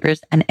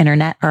newspapers and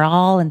internet are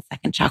all in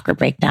second chakra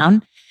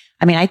breakdown.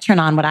 I mean, I turn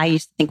on what I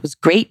used to think was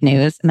great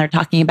news, and they're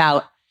talking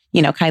about,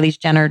 Kylie's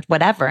Jenner,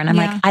 whatever. And I'm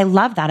like, I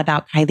love that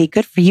about Kylie.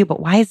 Good for you. But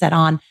why is that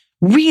on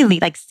really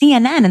like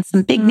CNN and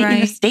some big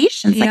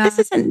stations? Like, this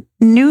isn't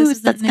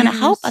news that's going to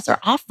help us or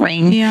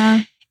offering.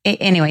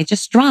 Anyway,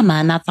 just drama.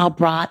 And that's all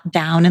brought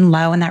down and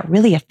low. And that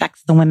really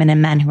affects the women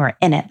and men who are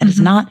in it. That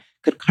is not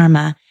good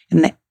karma.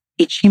 And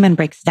each human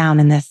breaks down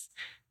in this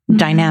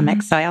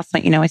dynamic. So I also,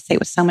 I say it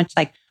with so much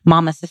like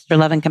mama, sister,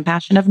 love, and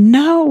compassion of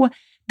no,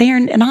 they are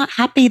not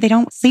happy. They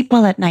don't sleep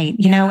well at night.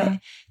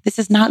 This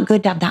is not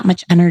good to have that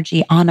much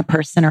energy on a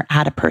person or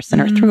at a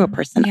person or through a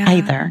person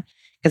either,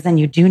 because then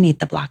you do need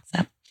the blocks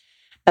up.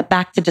 But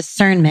back to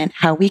discernment,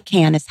 how we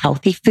can is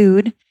healthy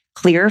food,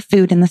 clear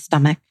food in the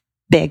stomach,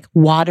 big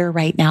water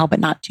right now,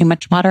 but not too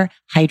much water,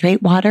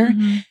 hydrate water.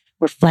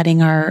 We're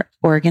flooding our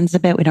organs a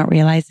bit. We don't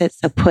realize it.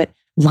 So put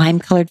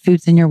lime-colored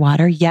foods in your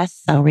water. Yes,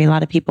 celery. A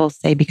lot of people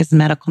say because of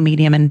medical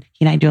medium, and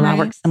I do a lot of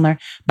work similar,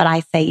 but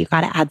I say you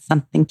got to add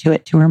something to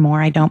it, 2 or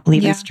more. I don't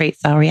believe in straight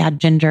celery. Add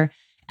ginger,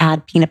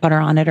 add peanut butter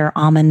on it, or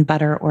almond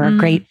butter, or a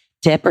great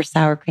dip, or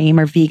sour cream,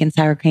 or vegan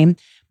sour cream.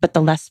 But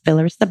the less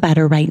fillers, the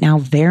better right now.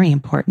 Very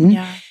important.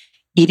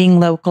 Eating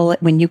local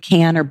when you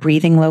can, or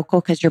breathing local,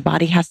 because your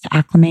body has to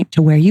acclimate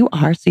to where you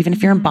are. So even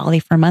if you're in Bali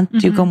for a month,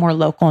 do go more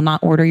local,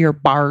 not order your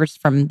bars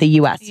from the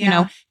US.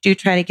 Do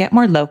try to get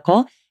more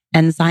local.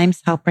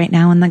 Enzymes help right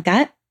now in the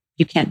gut.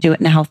 You can't do it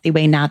in a healthy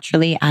way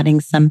naturally. Adding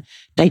some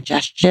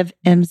digestive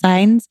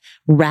enzymes.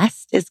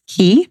 Rest is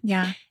key.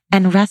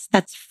 And rest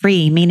that's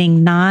free,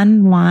 meaning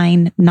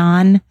non-wine,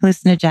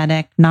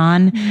 non-hallucinogenic,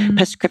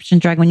 non-prescription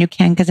drug when you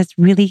can, because it's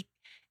really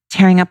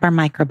tearing up our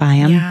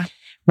microbiome.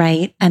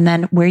 Right? And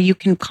then where you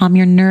can calm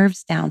your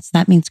nerves down. So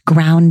that means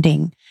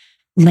grounding,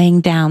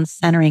 laying down,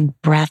 centering,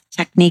 breath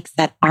techniques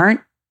that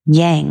aren't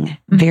yang,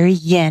 very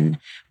yin,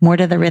 more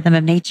to the rhythm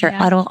of nature.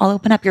 It'll all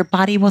open up. Your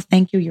body will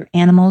thank you. Your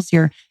animals,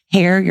 your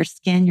hair, your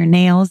skin, your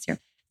nails. It's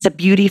a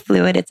beauty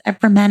fluid. It's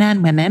for men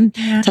and women.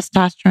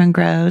 Testosterone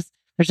grows.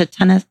 There's a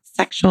ton of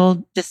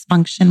sexual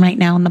dysfunction right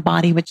now in the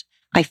body, which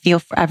I feel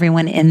for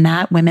everyone in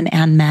that, women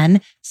and men,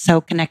 so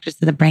connected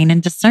to the brain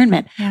and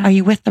discernment. Are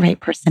you with the right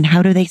person?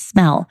 How do they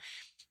smell?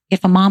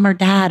 If a mom or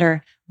dad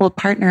or old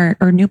partner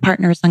or new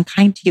partner is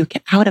unkind to you,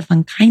 get out of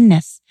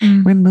unkindness.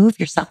 Remove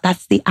yourself.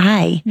 That's the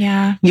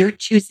I. You're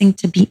choosing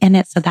to be in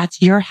it. So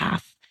that's your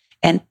half.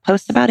 And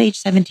post about age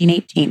 17,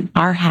 18,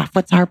 our half.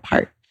 What's our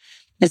part?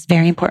 Is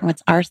very important.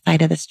 What's our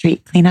side of the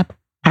street? Clean up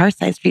our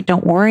side of the street.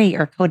 Don't worry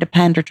or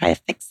codepend or try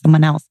to fix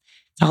someone else.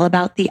 It's all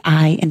about the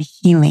I and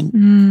healing.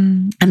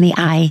 And the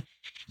I,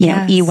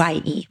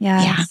 EYE.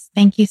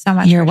 Thank you so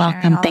much. You're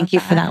welcome. Thank you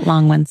for that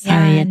long one.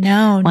 Sorry.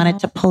 I wanted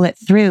to pull it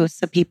through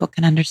so people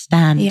can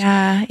understand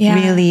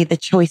really the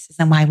choices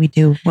and why we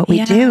do what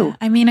we do.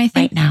 I mean, I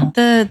think right now.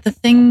 The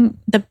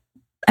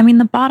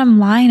bottom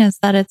line is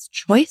that it's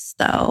choice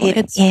though.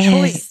 It's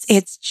choice.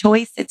 It's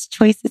choice. It's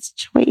choice. It's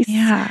choice.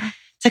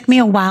 Took me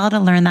a while to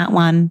learn that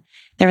one.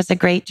 There was a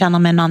great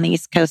gentleman on the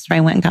East Coast where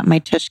I went and got my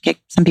tush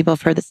kicked. Some people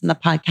have heard this in the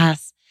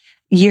podcast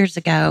years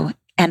ago.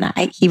 And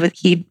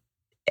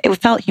it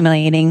felt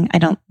humiliating. I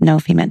don't know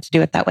if he meant to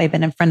do it that way,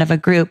 but in front of a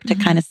group to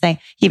kind of say,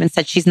 he even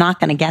said, she's not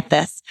going to get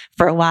this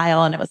for a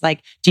while. And it was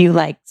like, do you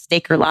like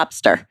steak or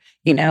lobster?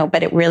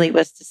 But it really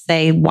was to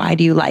say, why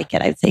do you like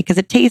it? I'd say, because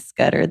it tastes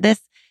good or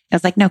this. I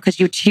was like, no, because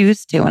you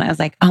choose to. And I was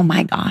like, oh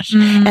my gosh.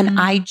 And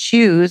I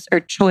choose or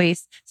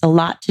choice. It's a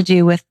lot to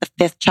do with the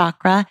 5th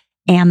chakra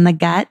and the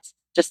gut,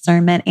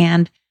 discernment,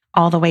 and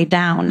all the way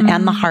down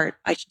and the heart.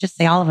 I should just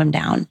say all of them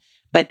down.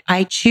 But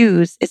I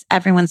choose is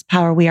everyone's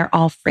power. We are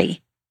all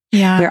free.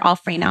 We're all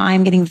free. Now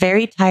I'm getting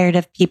very tired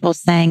of people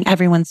saying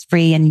everyone's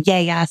free and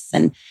yay us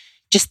and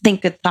just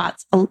think good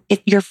thoughts.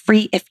 If you're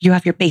free, if you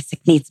have your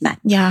basic needs met.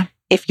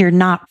 If you're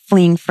not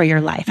fleeing for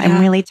your life.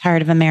 I'm really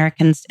tired of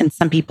Americans and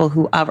some people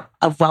who are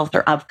of wealth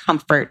or of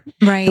comfort,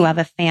 who have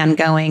a fan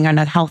going on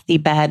a healthy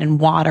bed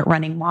and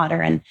running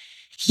water and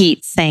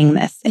heat saying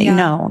this.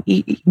 No,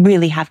 you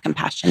really have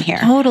compassion here.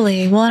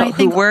 Totally. Well, and I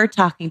think who we're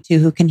talking to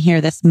who can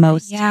hear this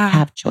most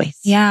have choice.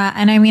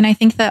 And I mean, I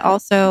think that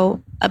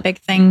also a big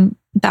thing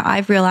that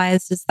I've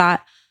realized is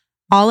that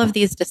all of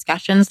these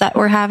discussions that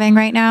we're having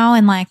right now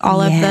and like all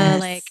of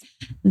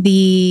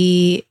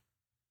the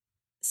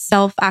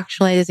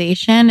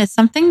self-actualization is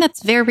something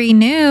that's very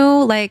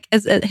new. Like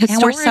historically,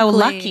 and we're so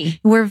lucky.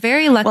 We're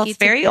very lucky. Well, it's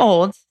very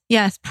old.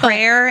 Yes.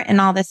 Prayer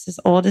and all this is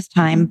old as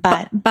time,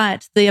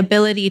 but the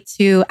ability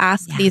to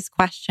ask these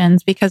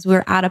questions, because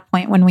we're at a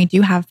point when we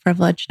do have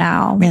privilege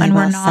now, really and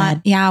well we're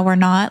not, said. We're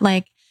not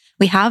like,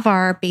 we have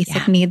our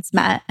basic needs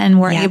met, and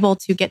we're able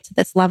to get to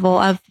this level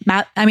of,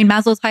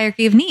 Maslow's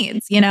hierarchy of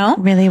needs,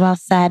 Really well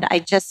said.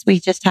 We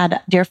just had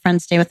dear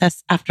friends stay with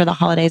us after the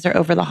holidays, or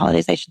over the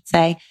holidays, I should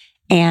say.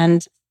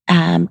 And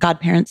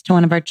godparents to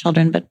one of our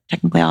children, but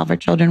technically all of our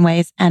children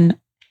ways. And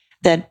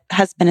the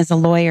husband is a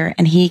lawyer,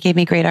 and he gave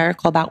me a great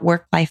article about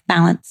work-life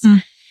balance,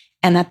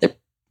 and that the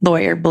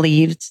lawyer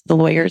believed, the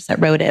lawyers that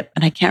wrote it,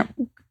 and I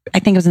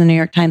think it was in the New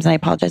York Times, and I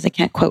apologize, I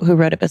can't quote who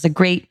wrote it, but it's a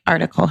great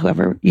article,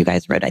 whoever you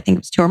guys wrote. I think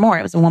it was 2 or more.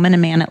 It was a woman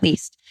and man at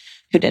least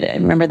who did it. I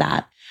remember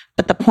that.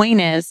 But the point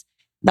is,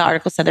 the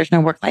article said there's no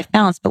work-life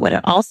balance, but what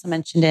it also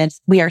mentioned is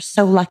we are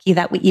so lucky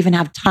that we even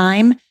have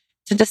time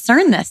to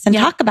discern this and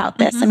talk about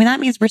this. That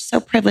means we're so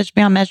privileged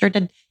beyond measure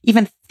to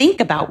even think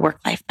about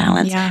work-life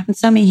balance. And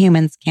so many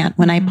humans can't.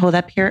 When I pulled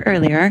up here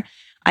earlier,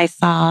 I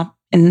saw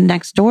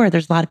next door,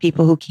 there's a lot of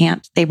people who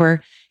can't. They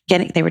were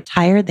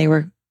tired. They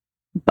were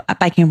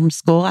biking from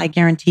school. I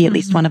guarantee at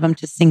least one of them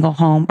to single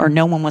home, or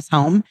no one was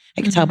home.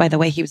 I could tell by the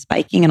way he was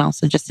biking, and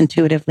also just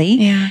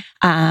intuitively.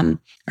 Or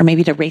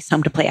maybe to race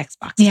home to play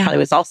Xbox. He probably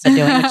was also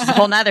doing, which is a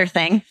whole nother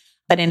thing.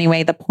 But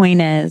anyway, the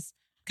point is,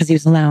 because he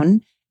was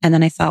alone. And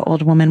then I saw an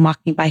old woman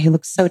walking by who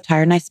looked so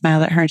tired, and I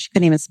smiled at her, and she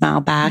couldn't even smile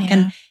back.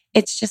 And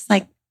it's just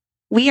like,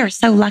 we are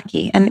so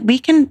lucky, and we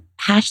can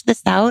hash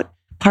this out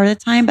part of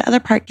the time, but other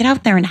part, get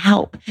out there and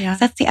help. So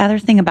that's the other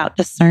thing about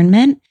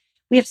discernment.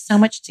 We have so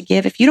much to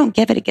give. If you don't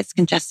give it, it gets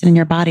congested in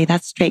your body.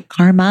 That's straight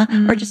karma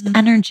or just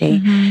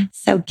energy.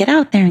 So get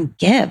out there and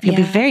give. You'll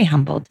be very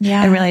humbled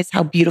and realize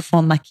how beautiful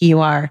and lucky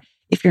you are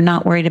if you're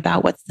not worried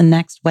about what's the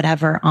next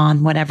whatever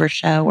on whatever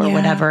show or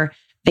whatever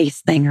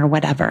face thing or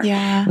whatever.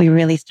 We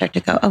really start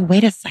to go, oh,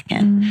 wait a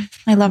second.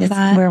 I love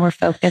that. Where we're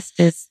focused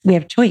is we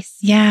have choice.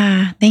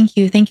 Thank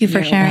you. Thank you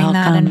for sharing welcome.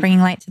 that and bringing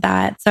light to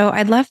that. So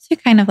I'd love to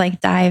kind of like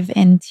dive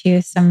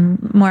into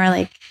some more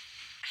like,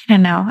 I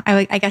don't know,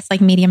 I guess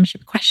like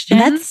mediumship questions.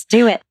 Let's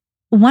do it.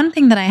 One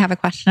thing that I have a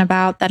question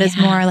about that is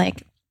more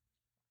like,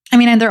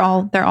 they're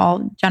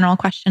all general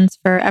questions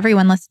for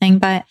everyone listening,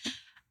 but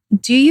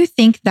do you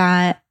think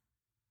that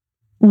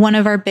one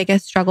of our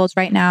biggest struggles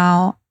right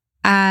now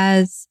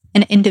as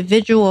an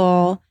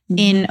individual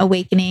in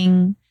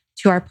awakening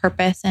to our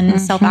purpose and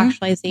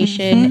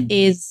self-actualization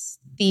is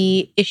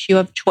the issue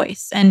of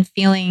choice and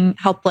feeling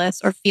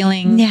helpless or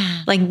feeling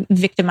like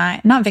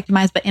not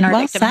victimized, but in our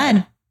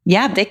victimhood?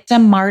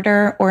 Victim,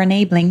 martyr, or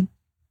enabling.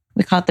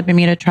 We call it the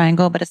Bermuda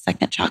Triangle, but a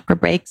second chakra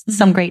breaks.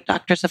 Some great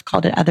doctors have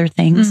called it other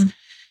things.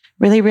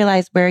 Really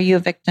realize, where are you a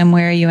victim?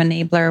 Where are you an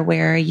enabler?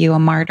 Where are you a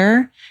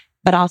martyr?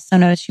 But also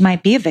notice you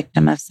might be a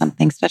victim of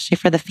something, especially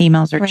for the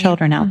females or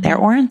children out there,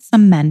 or in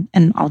some men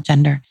and all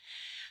gender.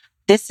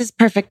 This is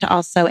perfect to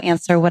also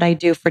answer what I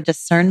do for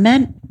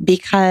discernment,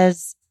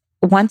 because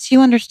once you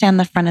understand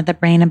the front of the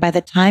brain, and by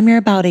the time you're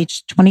about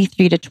age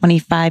 23 to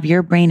 25,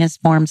 your brain is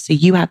formed. So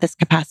you have this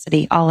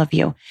capacity, all of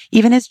you.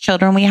 Even as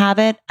children, we have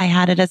it. I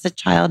had it as a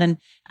child and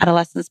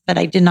adolescence, but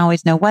I didn't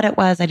always know what it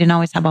was. I didn't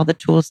always have all the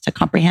tools to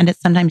comprehend it.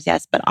 Sometimes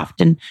yes, but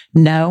often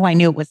no. I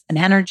knew it was an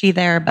energy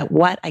there, but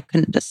what I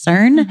couldn't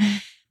discern.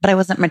 But I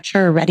wasn't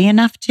mature or ready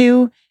enough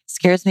to.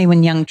 Scares me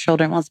when young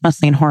children, well, it's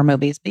mostly in horror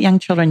movies, but young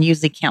children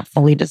usually can't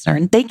fully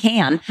discern. They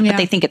can, but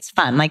they think it's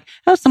fun. Like,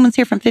 oh, someone's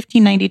here from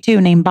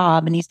 1592 named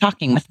Bob, and he's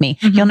talking with me.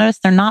 You'll notice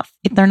they're not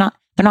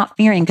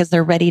fearing, because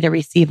they're ready to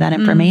receive that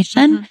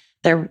information.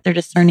 They're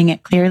discerning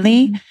it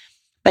clearly.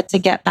 But to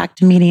get back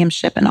to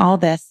mediumship and all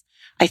this,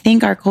 I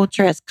think our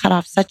culture has cut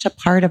off such a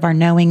part of our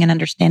knowing and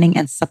understanding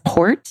and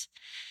support.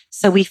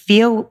 So we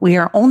feel we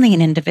are only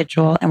an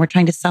individual, and we're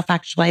trying to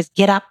self-actualize,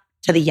 get up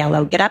to the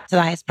yellow, get up to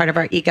the highest part of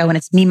our ego. And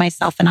it's me,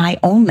 myself, and I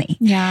only.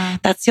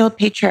 That's the old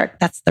patriarch.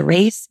 That's the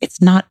race.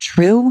 It's not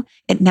true.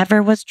 It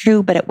never was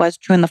true, but it was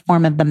true in the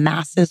form of the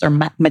masses or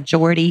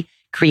majority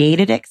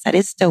created it. Because that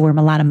is still where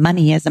a lot of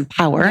money is and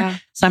power.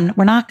 So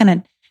we're not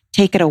going to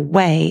take it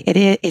away.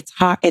 It's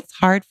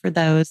hard for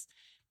those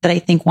that I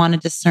think want to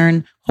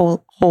discern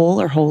whole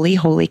or holy.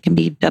 Holy can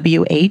be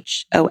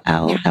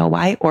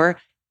WHOLLY or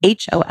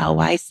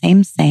HOLY,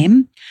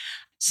 same.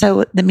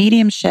 So the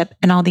mediumship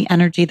and all the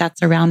energy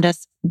that's around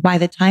us, by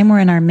the time we're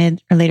in our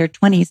mid or later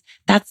 20s,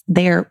 that's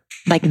there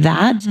like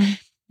that.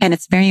 And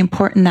it's very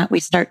important that we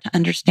start to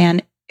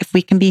understand, if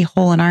we can be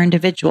whole in our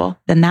individual,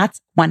 then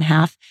that's one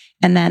half.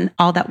 And then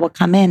all that will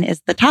come in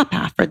is the top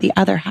half or the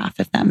other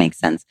half, if that makes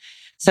sense.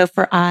 So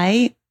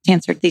to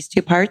answer these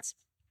two parts,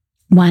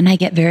 one, I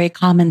get very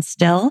calm and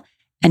still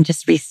and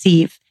just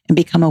receive and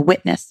become a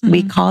witness.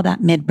 We call that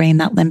midbrain,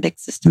 that limbic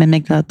system,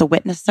 amygdala, the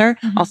witnesser.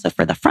 Also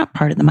for the front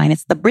part of the mind,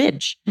 it's the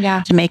bridge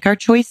to make our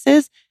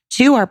choices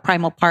to our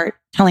primal part,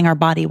 telling our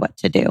body what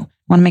to do. I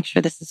want to make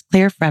sure this is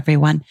clear for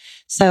everyone.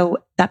 So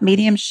that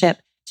mediumship,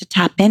 to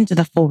tap into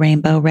the full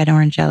rainbow, red,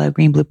 orange, yellow,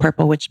 green, blue,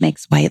 purple, which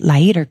makes white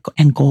light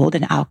and gold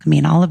and alchemy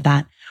and all of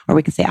that. or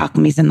we can say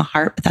alchemy is in the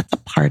heart, but that's a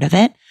part of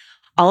it.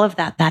 All of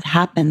that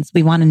happens.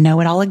 We want to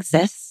know it all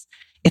exists.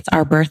 It's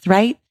our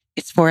birthright.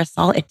 It's for us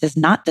all. It does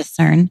not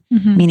discern,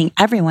 meaning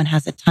everyone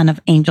has a ton of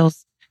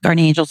angels,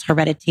 guardian angels,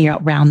 heredity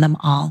around them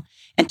all.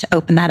 And to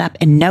open that up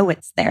and know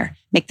it's there,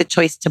 make the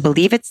choice to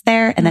believe it's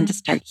there and then to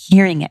start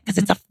hearing it, because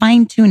it's a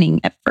fine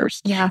tuning at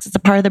first. Yeah. It's a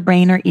part of the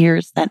brain or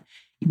ears that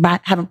you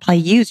haven't probably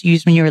used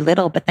when you were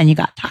little, but then you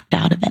got talked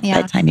out of it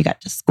by the time you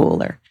got to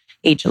school or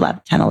age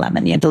 10,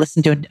 11. You had to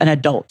listen to an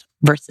adult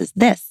versus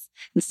this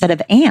instead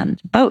of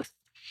both,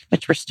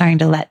 which we're starting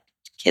to let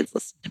kids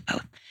listen to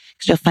both,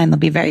 because you'll find they'll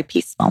be very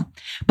peaceful.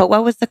 But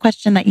what was the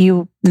question that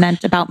you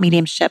meant about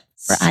mediumship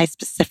for I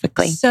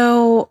specifically?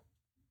 So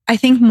I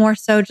think more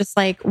so just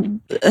like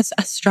a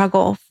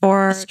struggle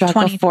for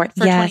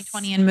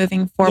 2020 and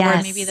moving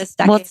forward, maybe this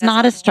decade. Well, it's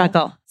not a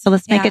struggle. So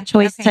let's make a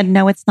choice to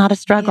know it's not a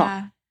struggle.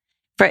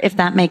 For if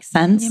that makes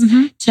sense,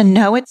 to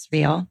know it's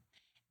real.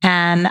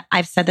 And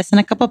I've said this in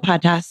a couple of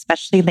podcasts,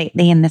 especially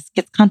lately, and this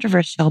gets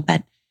controversial,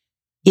 but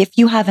if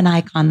you have an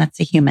icon that's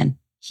a human,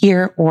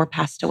 here or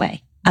passed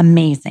away,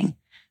 amazing.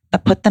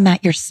 But put them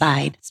at your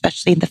side,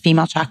 especially the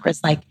female chakras,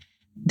 like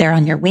they're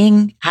on your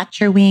wing, at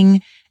your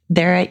wing.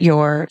 They're at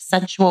your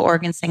sensual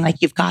organ saying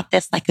like, you've got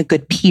this, like a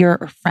good peer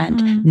or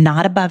friend,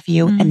 not above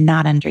you and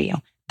not under you.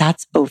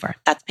 That's over.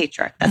 That's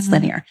patriarch. That's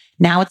linear.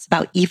 Now it's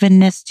about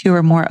evenness, two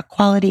or more,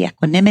 equality,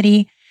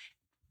 equanimity,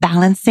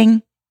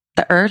 balancing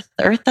the earth.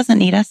 The earth doesn't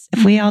need us.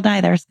 If we all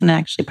die, there's going to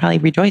actually probably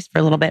rejoice for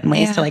a little bit in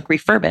ways to like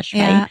refurbish,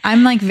 right?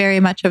 I'm like very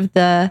much of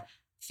the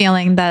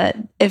feeling that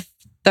if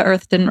the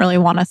earth didn't really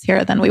want us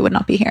here, then we would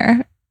not be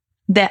here.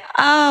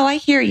 I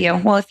hear you.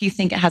 Well, if you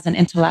think it has an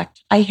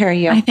intellect, I hear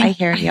you. I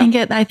hear you.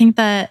 I think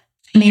that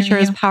nature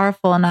is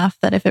powerful enough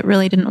that if it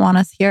really didn't want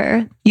us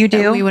here,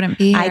 we wouldn't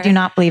be here. I do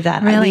not believe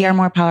that. Really? We are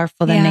more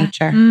powerful than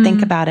nature.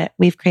 Think about it.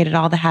 We've created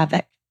all the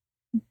havoc.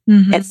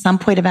 At some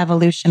point of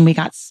evolution, we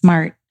got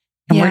smart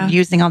and we're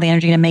using all the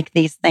energy to make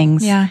these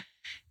things.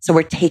 So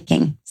we're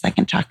taking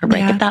second chakra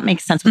break, if that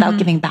makes sense, without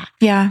giving back.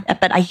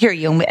 But I hear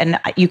you, and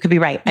you could be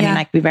right. I mean,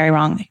 I could be very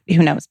wrong.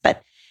 Who knows?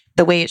 But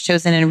the way it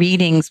shows in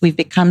readings, we've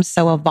become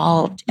so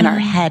evolved in our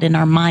head, in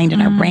our mind,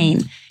 in our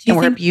brain, and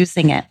we're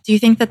abusing it. Do you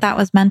think that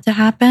was meant to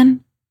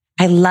happen?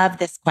 I love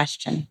this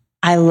question.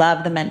 I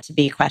love the meant to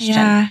be question.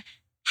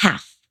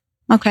 Half.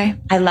 Okay.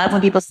 I love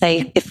when people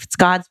say, if it's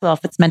God's will,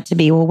 if it's meant to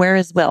be, well, where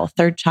is will?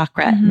 Third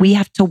chakra. We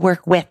have to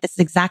work with. This is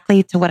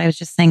exactly to what I was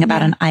just saying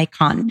about an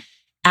icon.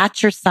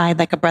 At your side,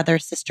 like a brother or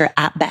sister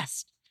at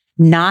best,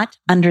 not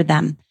under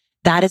them.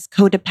 That is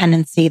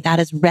codependency. That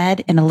is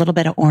red and a little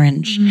bit of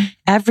orange.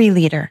 Every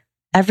leader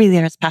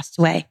has passed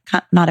away.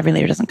 Not every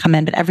leader doesn't come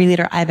in, but every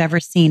leader I've ever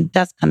seen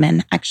does come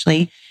in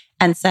actually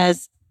and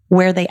says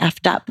where they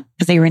effed up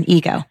because they were an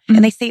ego.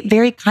 And they say it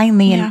very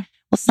kindly and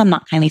well, some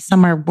not kindly,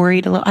 some are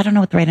worried a little. I don't know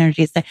what the right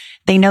energy is.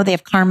 They know they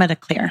have karma to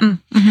clear.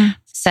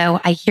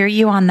 So I hear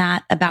you on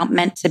that about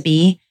meant to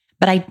be,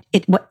 but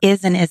what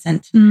is and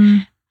isn't.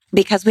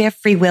 Because we have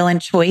free will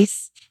and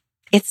choice,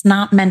 it's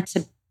not meant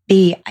to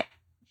be.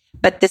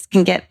 But this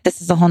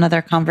is a whole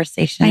nother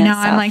conversation. I know.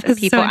 I'm like,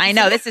 people. So I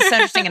know this is so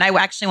interesting. And I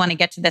actually want to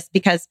get to this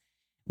because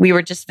we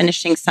were just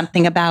finishing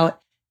something about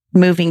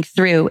moving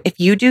through. If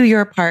you do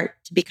your part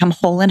to become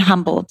whole and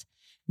humbled,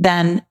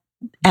 then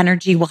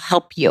energy will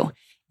help you.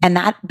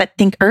 But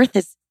think Earth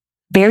is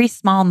very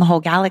small in the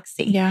whole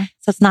galaxy.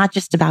 So it's not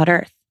just about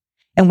Earth.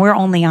 And we're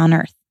only on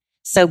Earth.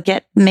 So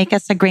make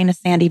us a grain of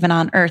sand even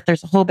on Earth.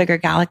 There's a whole bigger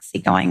galaxy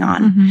going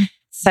on.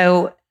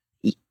 So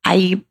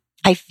I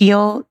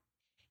feel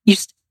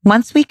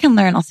once we can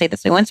learn, I'll say it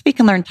this way, once we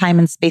can learn time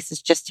and space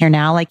is just here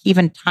now, like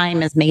even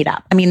time is made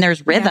up. I mean,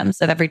 there's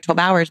rhythms of every 12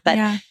 hours,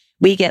 but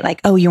we get like,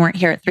 oh, you weren't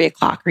here at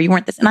 3:00 or you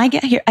weren't this. And I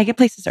get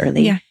places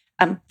early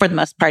for the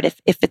most part. If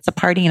it's a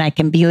party and I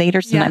can be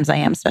later, sometimes I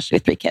am, especially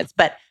with 3 kids,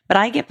 but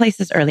I get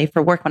places early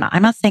for work.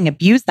 I'm not saying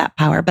abuse that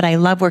power, but I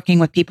love working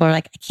with people who are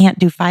like, I can't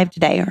do 5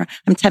 today, or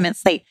I'm 10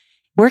 minutes late.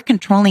 We're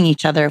controlling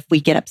each other if we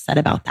get upset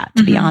about that,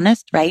 to be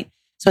honest, right?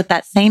 So with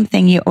that same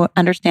thing, you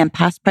understand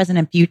past, present,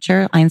 and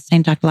future.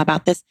 Einstein talked a lot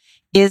about this,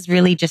 is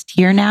really just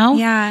here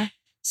now.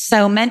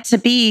 So meant to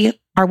be,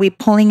 are we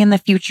pulling in the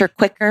future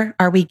quicker?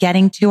 Are we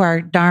getting to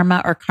our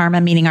dharma or karma,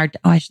 meaning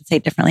I should say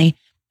it differently,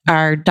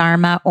 our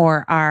dharma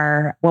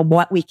or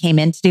what we came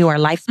in to do, our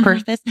life's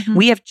purpose?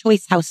 We have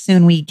choice how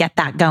soon we get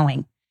that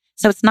going.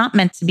 So it's not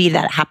meant to be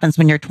that it happens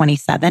when you're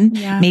 27.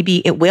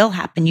 Maybe it will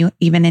happen.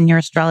 Even in your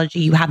astrology,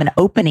 you have an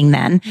opening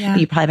then.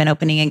 You probably have an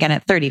opening again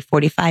at 30,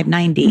 45,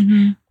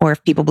 90, or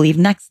if people believe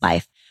next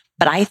life.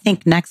 But I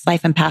think next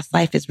life and past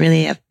life is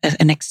really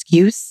an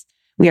excuse.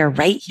 We are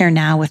right here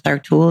now with our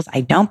tools. I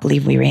don't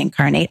believe we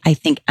reincarnate. I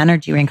think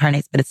energy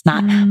reincarnates, but it's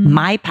not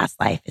my past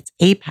life. It's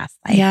a past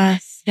life.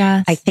 Yes.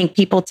 I think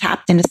people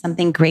tapped into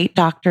something, great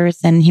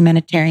doctors and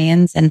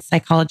humanitarians and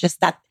psychologists,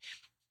 that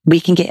we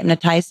can get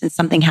hypnotized and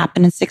something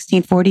happened in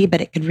 1640,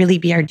 but it could really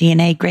be our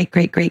DNA, great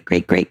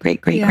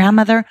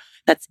grandmother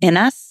that's in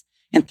us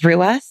and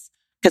through us,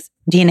 because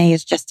DNA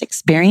is just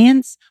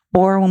experience.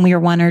 Or when we were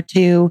 1 or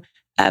 2,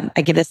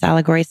 I give this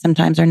allegory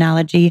sometimes or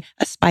analogy,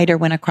 a spider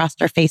went across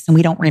our face and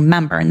we don't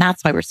remember. And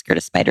that's why we're scared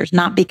of spiders,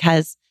 not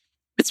because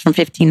it's from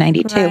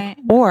 1592 Right.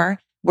 or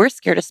we're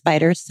scared of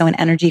spiders. So an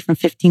energy from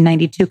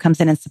 1592 comes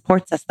in and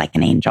supports us like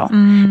an angel,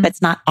 but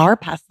it's not our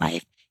past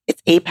life.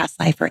 It's a past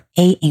life or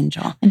a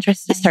angel.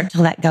 Interesting. To start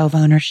to let go of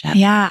ownership.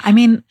 Yeah. I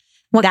mean,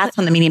 that's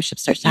when the mediumship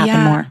starts to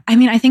happen more. I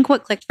mean, I think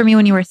what clicked for me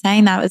when you were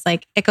saying that was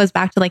like, it goes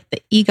back to like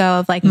the ego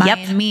of like my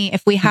and me.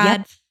 If we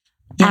had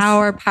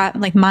our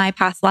like my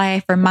past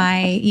life or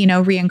my, you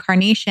know,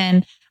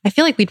 reincarnation, I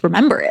feel like we'd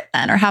remember it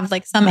then or have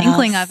like some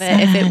inkling of it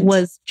if it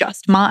was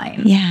just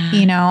mine. Yeah.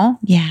 You know?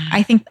 Yeah.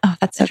 I think,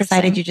 that's so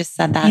excited you just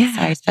said that. Yeah.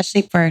 Sorry,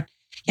 especially for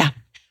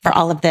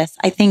all of this.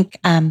 I think,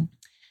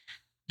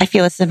 I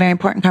feel this is a very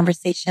important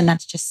conversation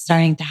that's just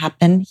starting to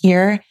happen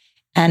here.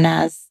 And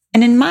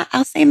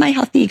I'll say my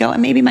healthy ego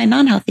and maybe my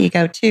non-healthy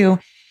ego too,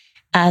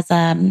 as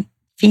a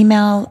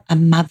female, a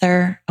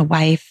mother, a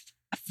wife,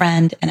 a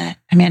friend, and a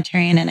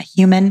humanitarian and a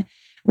human,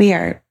 we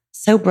are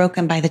so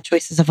broken by the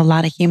choices of a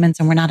lot of humans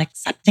and we're not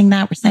accepting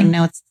that. We're saying,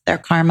 no, it's their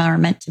karma or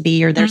meant to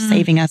be, or they're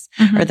saving us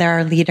or they're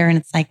our leader. And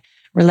it's like,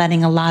 we're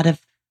letting a lot of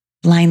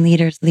blind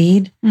leaders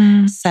lead.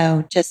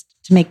 So just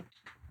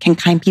can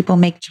kind people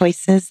make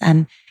choices?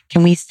 And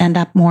can we stand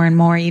up more and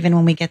more, even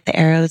when we get the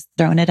arrows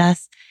thrown at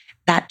us?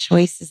 That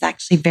choice is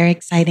actually very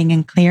exciting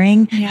and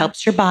clearing.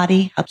 Helps your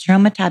body, helps your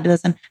own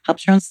metabolism,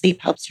 helps your own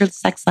sleep, helps your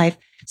sex life.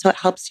 So it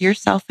helps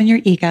yourself and your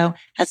ego,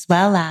 as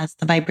well as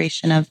the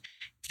vibration of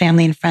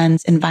family and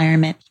friends,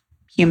 environment,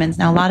 humans.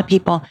 Now, a lot of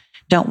people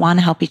don't want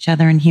to help each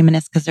other in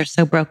humanists because they're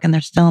so broken. They're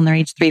still in their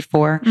age 3,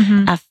 4,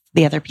 F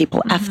the other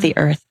people, F the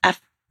earth,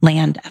 F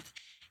land.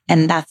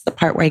 And that's the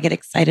part where I get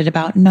excited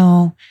about.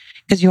 No,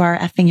 because you are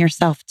effing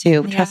yourself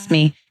too. Trust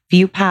me. If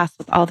you pass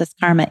with all this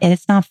karma,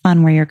 it's not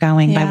fun where you're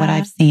going by what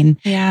I've seen.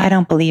 I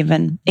don't believe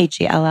in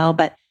HELL,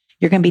 but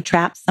you're going to be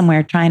trapped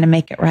somewhere trying to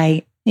make it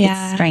right.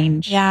 It's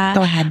strange. Go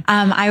ahead.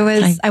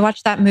 I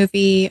watched that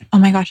movie. Oh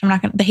my gosh,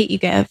 The Hate You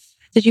Give.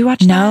 Did you watch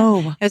that?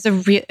 No. It was a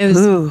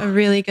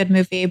really good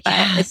movie,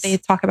 but they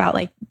talk about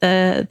like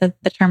the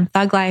term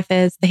thug life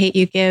is the hate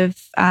you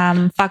give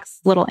fucks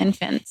little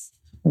infants.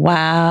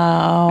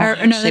 Wow.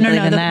 No.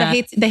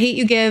 The hate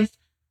you give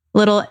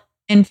little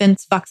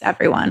infants fucks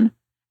everyone.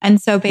 And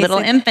so basically,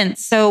 little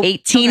infants, so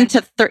 18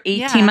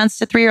 months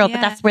to 3-year-old, but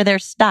that's where they're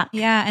stuck.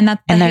 Yeah, and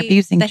they're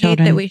abusing the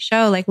children. Hate that we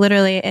show, like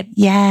literally, it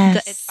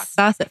fucks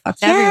us, it fucks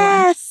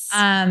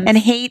everyone. And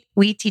hate,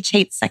 we teach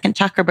hate second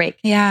chakra break.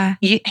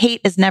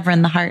 Hate is never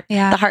in the heart.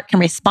 The heart can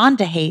respond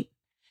to hate,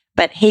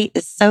 but hate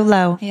is so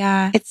low.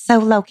 It's so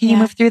low. Can you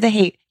move through the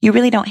hate? You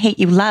really don't hate,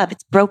 you love.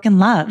 It's broken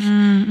love.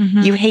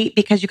 You hate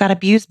because you got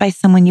abused by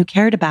someone you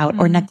cared about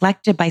or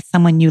neglected by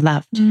someone you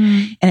loved.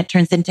 And it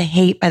turns into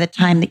hate by the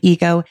time the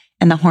ego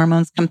and the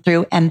hormones come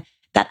through and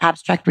that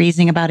abstract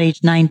reasoning about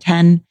age 9,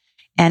 10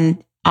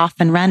 and off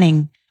and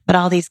running. But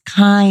all these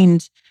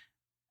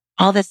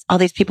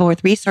people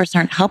with resource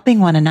aren't helping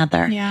one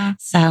another.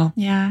 So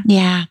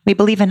we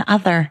believe in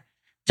other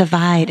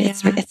divide.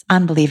 It's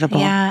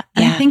unbelievable. And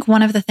I think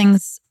one of the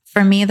things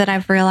for me that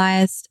I've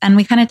realized, and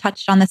we kind of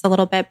touched on this a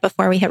little bit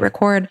before we hit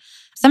record,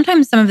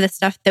 sometimes some of the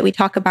stuff that we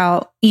talk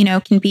about,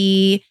 can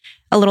be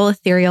a little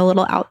ethereal, a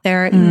little out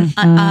there.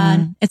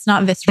 It's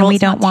not visceral. And we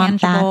don't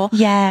want tangible. That.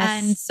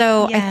 Yes. And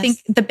so I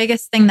think the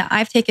biggest thing that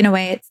I've taken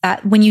away, it's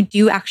that when you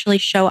do actually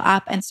show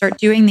up and start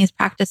doing these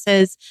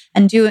practices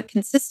and do it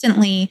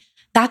consistently,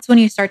 that's when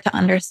you start to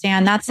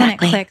understand. That's when it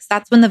clicks.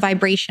 That's when the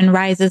vibration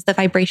rises, the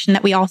vibration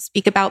that we all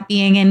speak about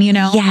being in,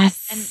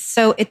 Yes. And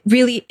so it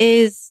really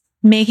is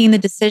making the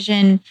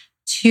decision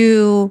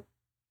to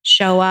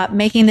show up,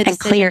 making the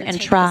decision and clear to and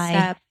take try. the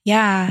step.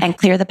 Yeah. And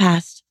clear the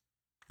past.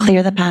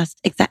 Clear the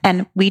past.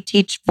 And we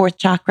teach fourth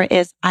chakra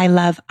is I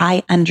love,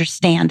 I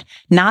understand.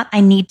 Not I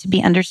need to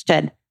be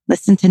understood.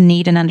 Listen to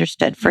need and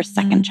understood for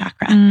second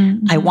chakra.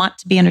 I want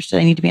to be understood.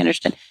 I need to be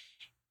understood.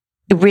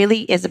 It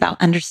really is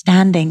about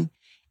understanding.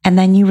 And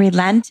then you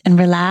relent and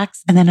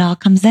relax and then it all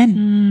comes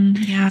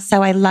in.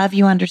 So I love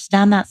you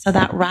understand that. So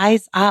that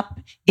rise up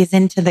is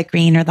into the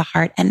green or the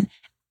heart. And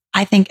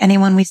I think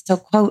anyone we still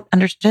quote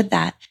understood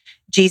that.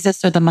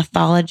 Jesus or the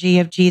mythology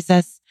of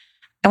Jesus.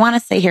 I want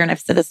to say here, and I've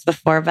said this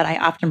before, but I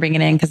often bring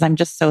it in because I'm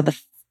just so the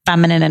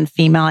feminine and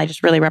female. I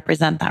just really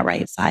represent that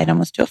right side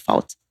almost to a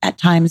fault at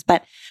times.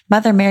 But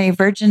Mother Mary,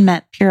 virgin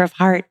meant pure of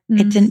heart.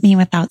 It didn't mean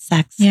without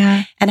sex.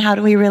 And how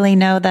do we really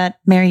know that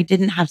Mary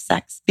didn't have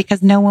sex?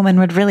 Because no woman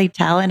would really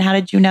tell. And how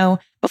did you know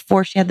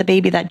before she had the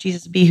baby that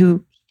Jesus would be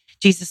who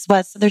Jesus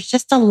was? So there's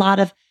just a lot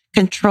of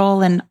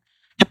control and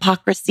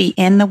hypocrisy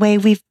in the way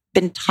we've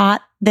been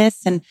taught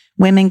this, and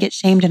women get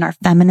shamed and our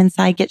feminine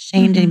side gets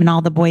shamed, and even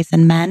all the boys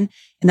and men.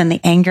 And then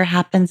the anger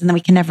happens and then we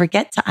can never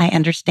get to I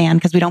understand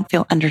because we don't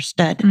feel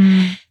understood.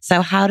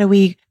 So how do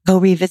we go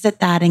revisit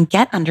that and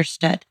get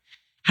understood?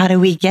 How do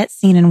we get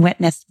seen and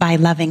witnessed by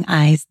loving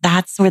eyes?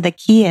 That's where the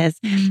key is.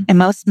 And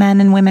most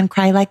men and women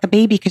cry like a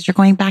baby because you're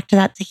going back to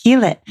that to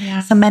heal it.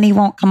 So many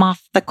won't come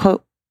off the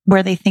quote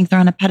where they think they're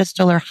on a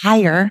pedestal or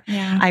higher,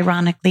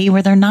 ironically,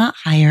 where they're not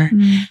higher,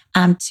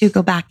 to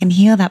go back and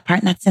heal that part.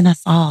 And that's in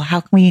us all.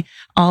 How can we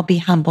all be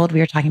humbled? We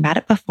were talking about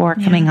it before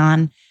coming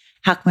on.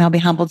 How can we all be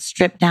humbled,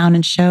 strip down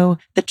and show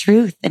the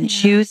truth and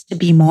choose to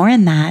be more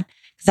in that?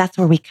 Because that's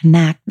where we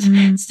connect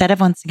instead of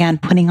once again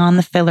putting on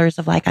the fillers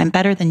of like, I'm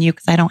better than you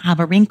because I don't have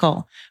a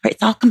wrinkle. Or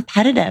it's all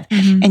competitive.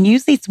 And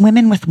usually it's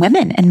women with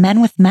women and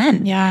men with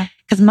men. Yeah.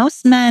 Because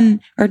most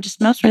men or just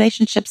most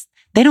relationships,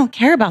 they don't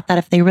care about that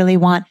if they really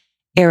want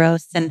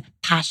eros and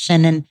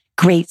passion and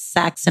great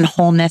sex and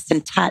wholeness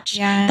and touch.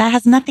 Yeah. That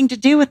has nothing to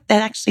do with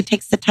that. Actually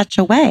takes the touch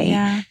away.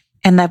 Yeah.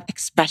 And the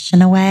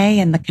expression away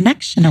and the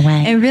connection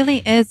away. It really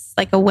is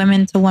like a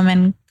woman to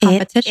woman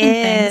competition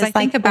thing. I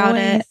think about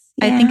it.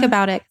 I think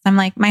about it because I'm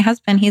like, my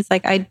husband, he's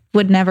like, I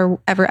would never,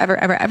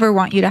 ever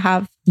want you to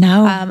have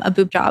a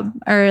boob job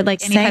or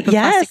like any type of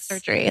plastic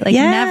surgery. Like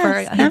never.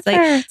 He's like,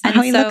 and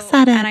how he looks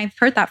at it. And I've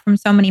heard that from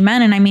so many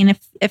men. And I mean,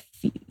 if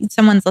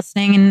someone's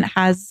listening and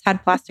has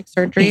had plastic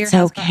surgery it's or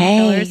has okay.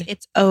 fillers,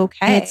 it's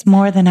okay. It's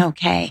more than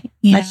okay.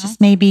 Let's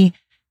just maybe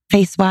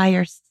face why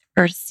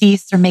or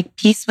cease or make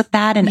peace with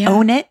that and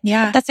own it.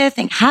 Yeah. That's the other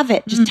thing. Have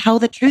it. Just tell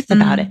the truth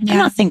about it. I'm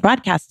not saying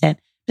broadcast it.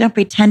 Don't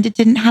pretend it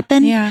didn't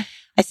happen. Yeah.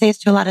 I say this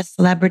to a lot of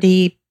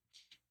celebrity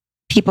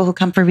people who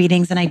come for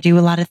readings and I do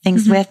a lot of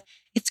things with.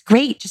 It's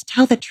great. Just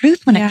tell the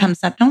truth when it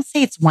comes up. Don't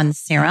say it's one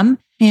serum.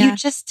 You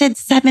just did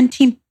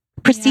 17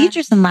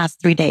 procedures in the last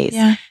 3 days.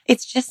 Yeah.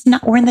 It's just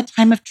not, we're in the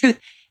time of truth.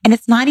 And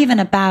it's not even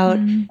about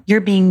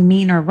you're being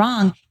mean or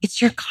wrong. It's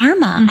your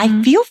karma.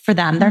 I feel for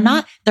them.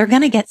 They're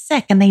going to get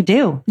sick and they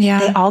do. Yeah.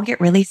 They all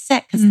get really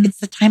sick because it's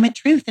the time of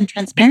truth and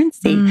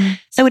transparency.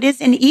 So it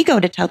is an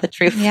ego to tell the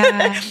truth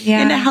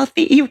in a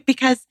healthy,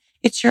 because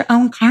it's your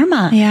own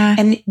karma. Yeah.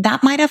 And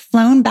that might have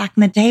flown back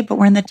in the day, but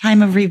we're in the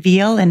time of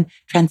reveal and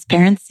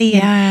transparency.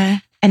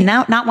 And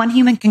now not one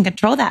human can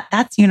control that.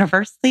 That's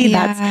universally.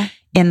 That's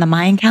in the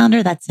Mayan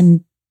calendar. That's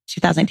in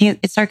 2018.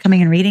 It started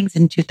coming in readings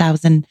in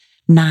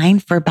 2009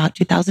 for about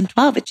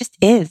 2012. It just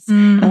is.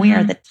 And we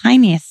are the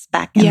tiniest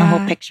speck in the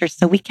whole picture.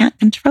 So we can't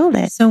control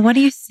it. So what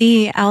do you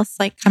see else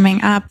like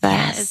coming up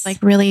that is like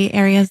really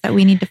areas that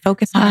we need to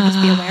focus on and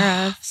just be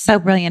aware of? So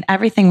brilliant.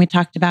 Everything we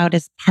talked about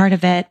is part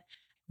of it.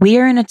 We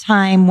are in a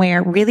time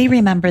where, really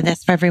remember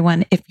this for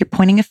everyone, if you're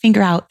pointing a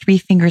finger out, 3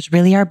 fingers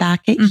really are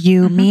back at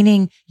you,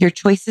 meaning your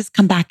choices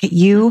come back at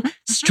you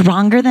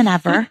stronger than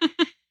ever.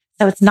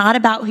 So it's not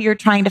about who you're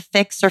trying to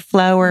fix or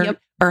flow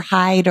or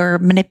hide or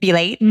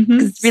manipulate,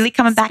 because it's really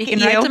coming back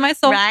Speaking at you. Right to my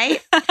soul.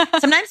 Right?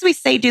 Sometimes we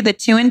say do the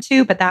 2 and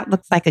 2, but that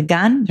looks like a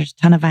gun. There's a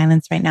ton of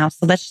violence right now.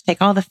 So let's just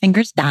take all the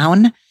fingers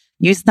down,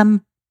 use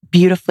them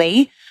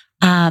beautifully.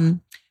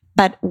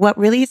 But what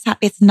really is,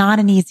 it's not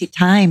an easy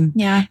time.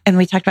 Yeah. And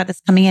we talked about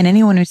this coming in.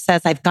 Anyone who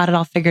says, I've got it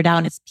all figured out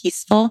and it's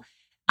peaceful.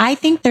 I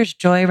think there's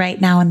joy right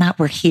now in that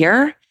we're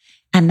here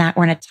and that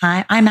we're in a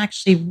time. I'm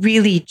actually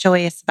really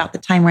joyous about the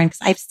time we're in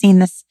because I've seen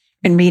this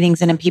in readings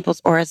and in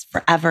people's auras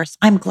forever. So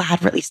I'm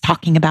glad we're at least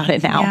talking about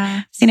it now. Yeah.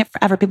 I've seen it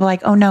forever. People are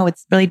like, oh no,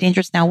 it's really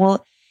dangerous now.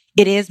 Well,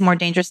 it is more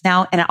dangerous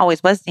now. And it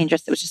always was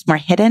dangerous. It was just more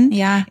hidden.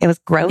 Yeah. It was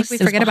gross. We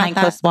it was forget behind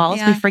about closed that. walls.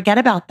 Yeah. We forget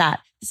about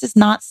that. This is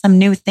not some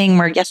new thing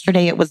where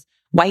yesterday it was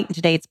white and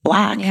today it's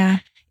black. Yeah.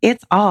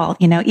 It's all,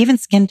 even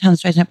skin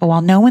tones rising up a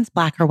wall. No one's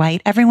black or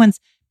white. Everyone's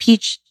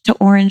peach to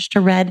orange to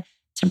red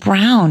to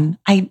brown.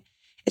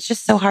 It's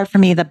just so hard for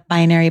me, the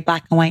binary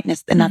black and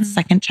whiteness and that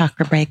second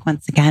chakra break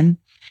once again.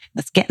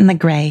 Let's get in the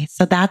gray.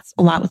 So that's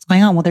a lot what's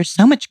going on. Well, there's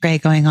so much gray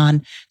going on.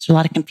 There's a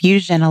lot of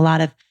confusion, a lot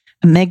of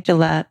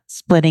amygdala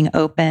splitting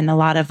open, a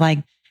lot of like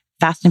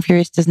Fast and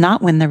Furious does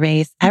not win the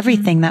race.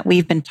 Everything that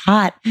we've been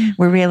taught,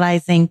 we're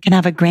realizing can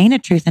have a grain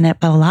of truth in it,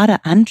 but a lot of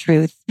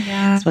untruth.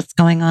 Yeah. That's what's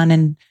going on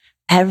in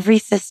every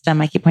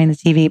system. I keep pointing the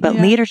TV, but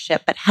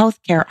leadership, but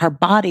healthcare, our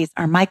bodies,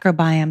 our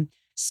microbiome,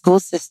 school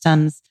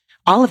systems,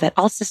 all of it.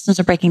 All systems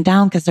are breaking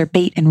down because they're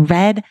bait in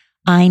red.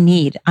 I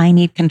need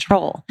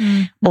control.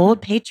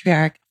 Old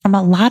patriarch from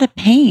a lot of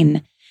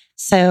pain.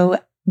 So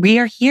we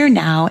are here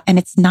now, and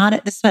it's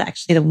not, this is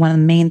actually one of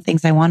the main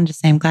things I wanted to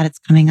say. I'm glad it's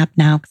coming up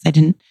now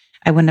because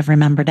I wouldn't have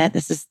remembered it.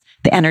 This is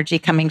the energy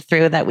coming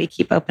through that we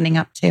keep opening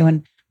up to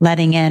and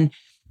letting in.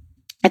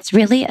 It's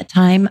really a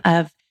time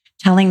of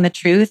telling the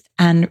truth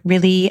and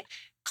really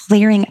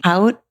clearing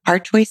out our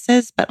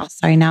choices. But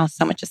sorry, now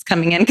so much is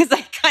coming in because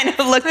I kind of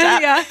looked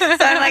up. So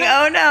I'm like,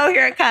 oh no,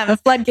 here it comes. The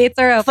floodgates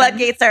are open.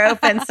 Floodgates are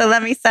open. So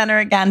let me center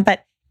again.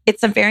 But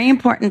it's a very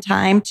important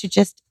time to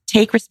just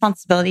take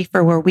responsibility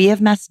for where we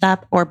have messed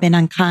up or been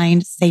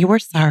unkind, say we're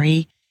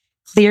sorry,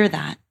 clear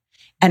that.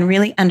 And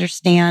really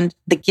understand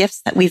the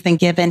gifts that we've been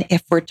given,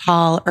 if we're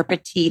tall or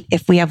petite,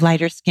 if we have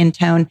lighter skin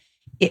tone,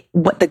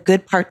 what the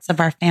good parts of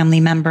our family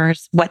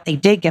members, what they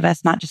did give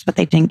us, not just what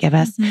they didn't give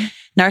us.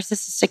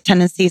 Narcissistic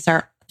tendencies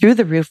are through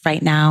the roof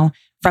right now,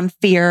 from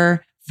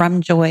fear,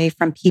 from joy,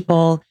 from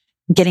people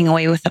getting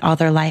away with it all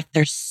their life.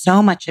 There's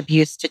so much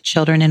abuse to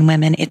children and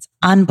women. It's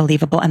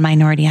unbelievable, and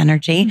minority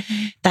energy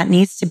that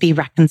needs to be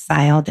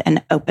reconciled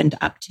and opened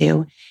up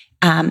to.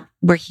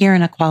 We're here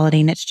in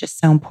equality, and it's just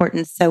so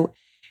important. So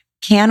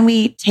can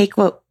we take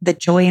the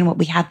joy in what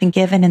we have been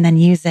given and then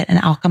use it and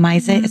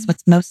alchemize it is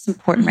what's most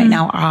important right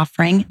now, our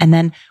offering. And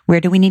then where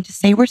do we need to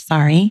say we're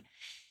sorry?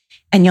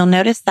 And you'll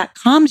notice that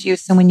calms you.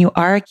 So when you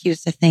are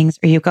accused of things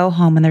or you go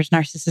home and there's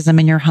narcissism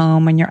in your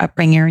home and your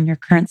upbringing or in your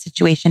current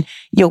situation,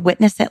 you'll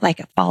witness it like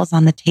it falls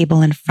on the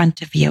table in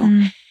front of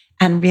you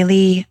and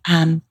really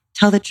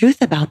tell the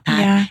truth about that.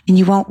 Yeah. And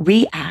you won't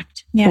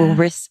react or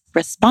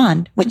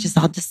respond, which is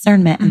all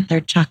discernment and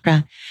third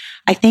chakra.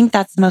 I think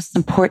that's the most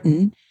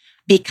important.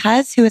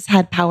 Because who has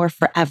had power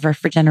forever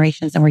for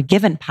generations and were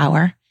given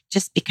power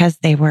just because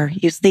they were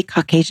usually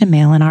Caucasian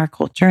male in our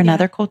culture. In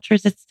other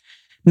cultures, it's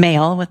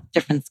male with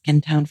different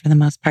skin tone for the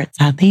most part,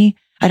 sadly.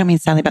 I don't mean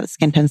sadly about the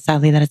skin tone,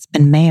 sadly that it's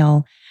been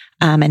male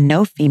and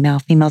no female.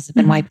 Females have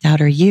been wiped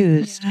out or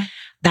used. Yeah.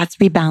 That's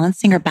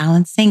rebalancing or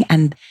balancing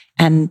and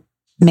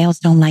males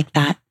don't like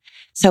that.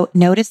 So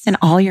notice in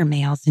all your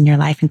males in your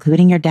life,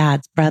 including your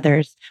dads,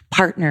 brothers,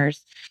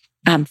 partners,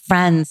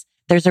 friends,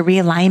 there's a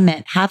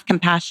realignment. Have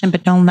compassion,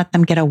 but don't let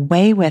them get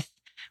away with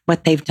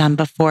what they've done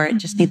before.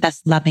 Just need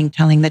this loving,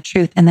 telling the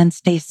truth, and then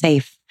stay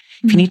safe.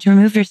 If you need to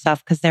remove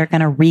yourself because they're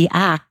going to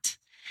react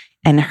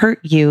and hurt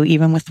you,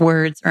 even with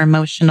words or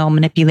emotional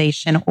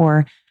manipulation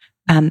or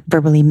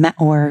verbally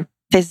or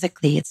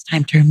physically, it's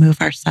time to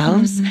remove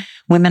ourselves.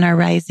 Women are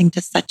rising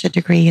to such a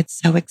degree. It's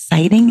so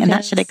exciting. And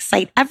that should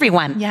excite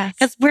everyone. Yes.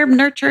 Because we're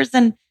nurturers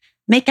and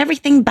make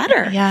everything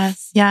better.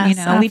 Yes.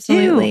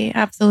 Absolutely. We do.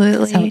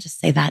 Absolutely. So I'll just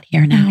say that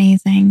here now.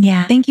 Amazing.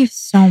 Yeah. Thank you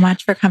so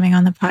much for coming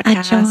on the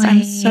podcast.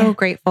 I'm so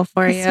grateful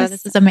for you.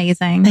 This is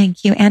amazing.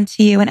 Thank you. And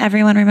to you and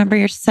everyone, remember,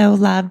 you're so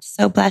loved,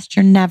 so blessed.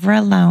 You're never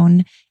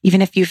alone.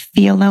 Even if you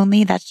feel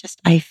lonely, that's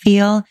just, I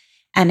feel.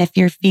 And if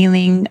you're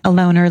feeling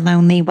alone or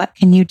lonely, what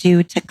can you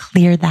do to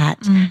clear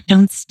that?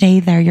 Don't stay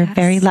there. You're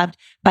very loved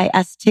by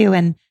us too.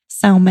 And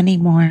so many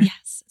more.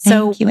 Yes.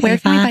 So where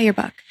can we buy your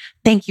book?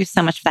 Thank you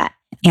so much for that.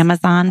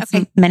 Amazon,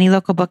 many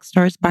local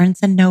bookstores, Barnes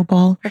and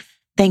Noble.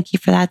 Thank you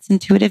for that. It's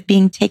intuitive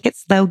being. Take it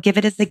slow. Give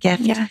it as a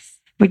gift. Yes.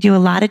 We do a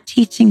lot of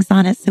teachings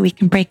on it so we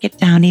can break it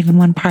down, even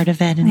one part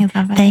of it. And I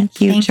love it. Thank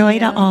you. Thank Joy you.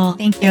 to all.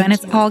 Thank you. And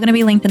it's all going to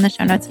be linked in the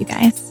show notes, you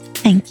guys.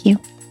 Thank you.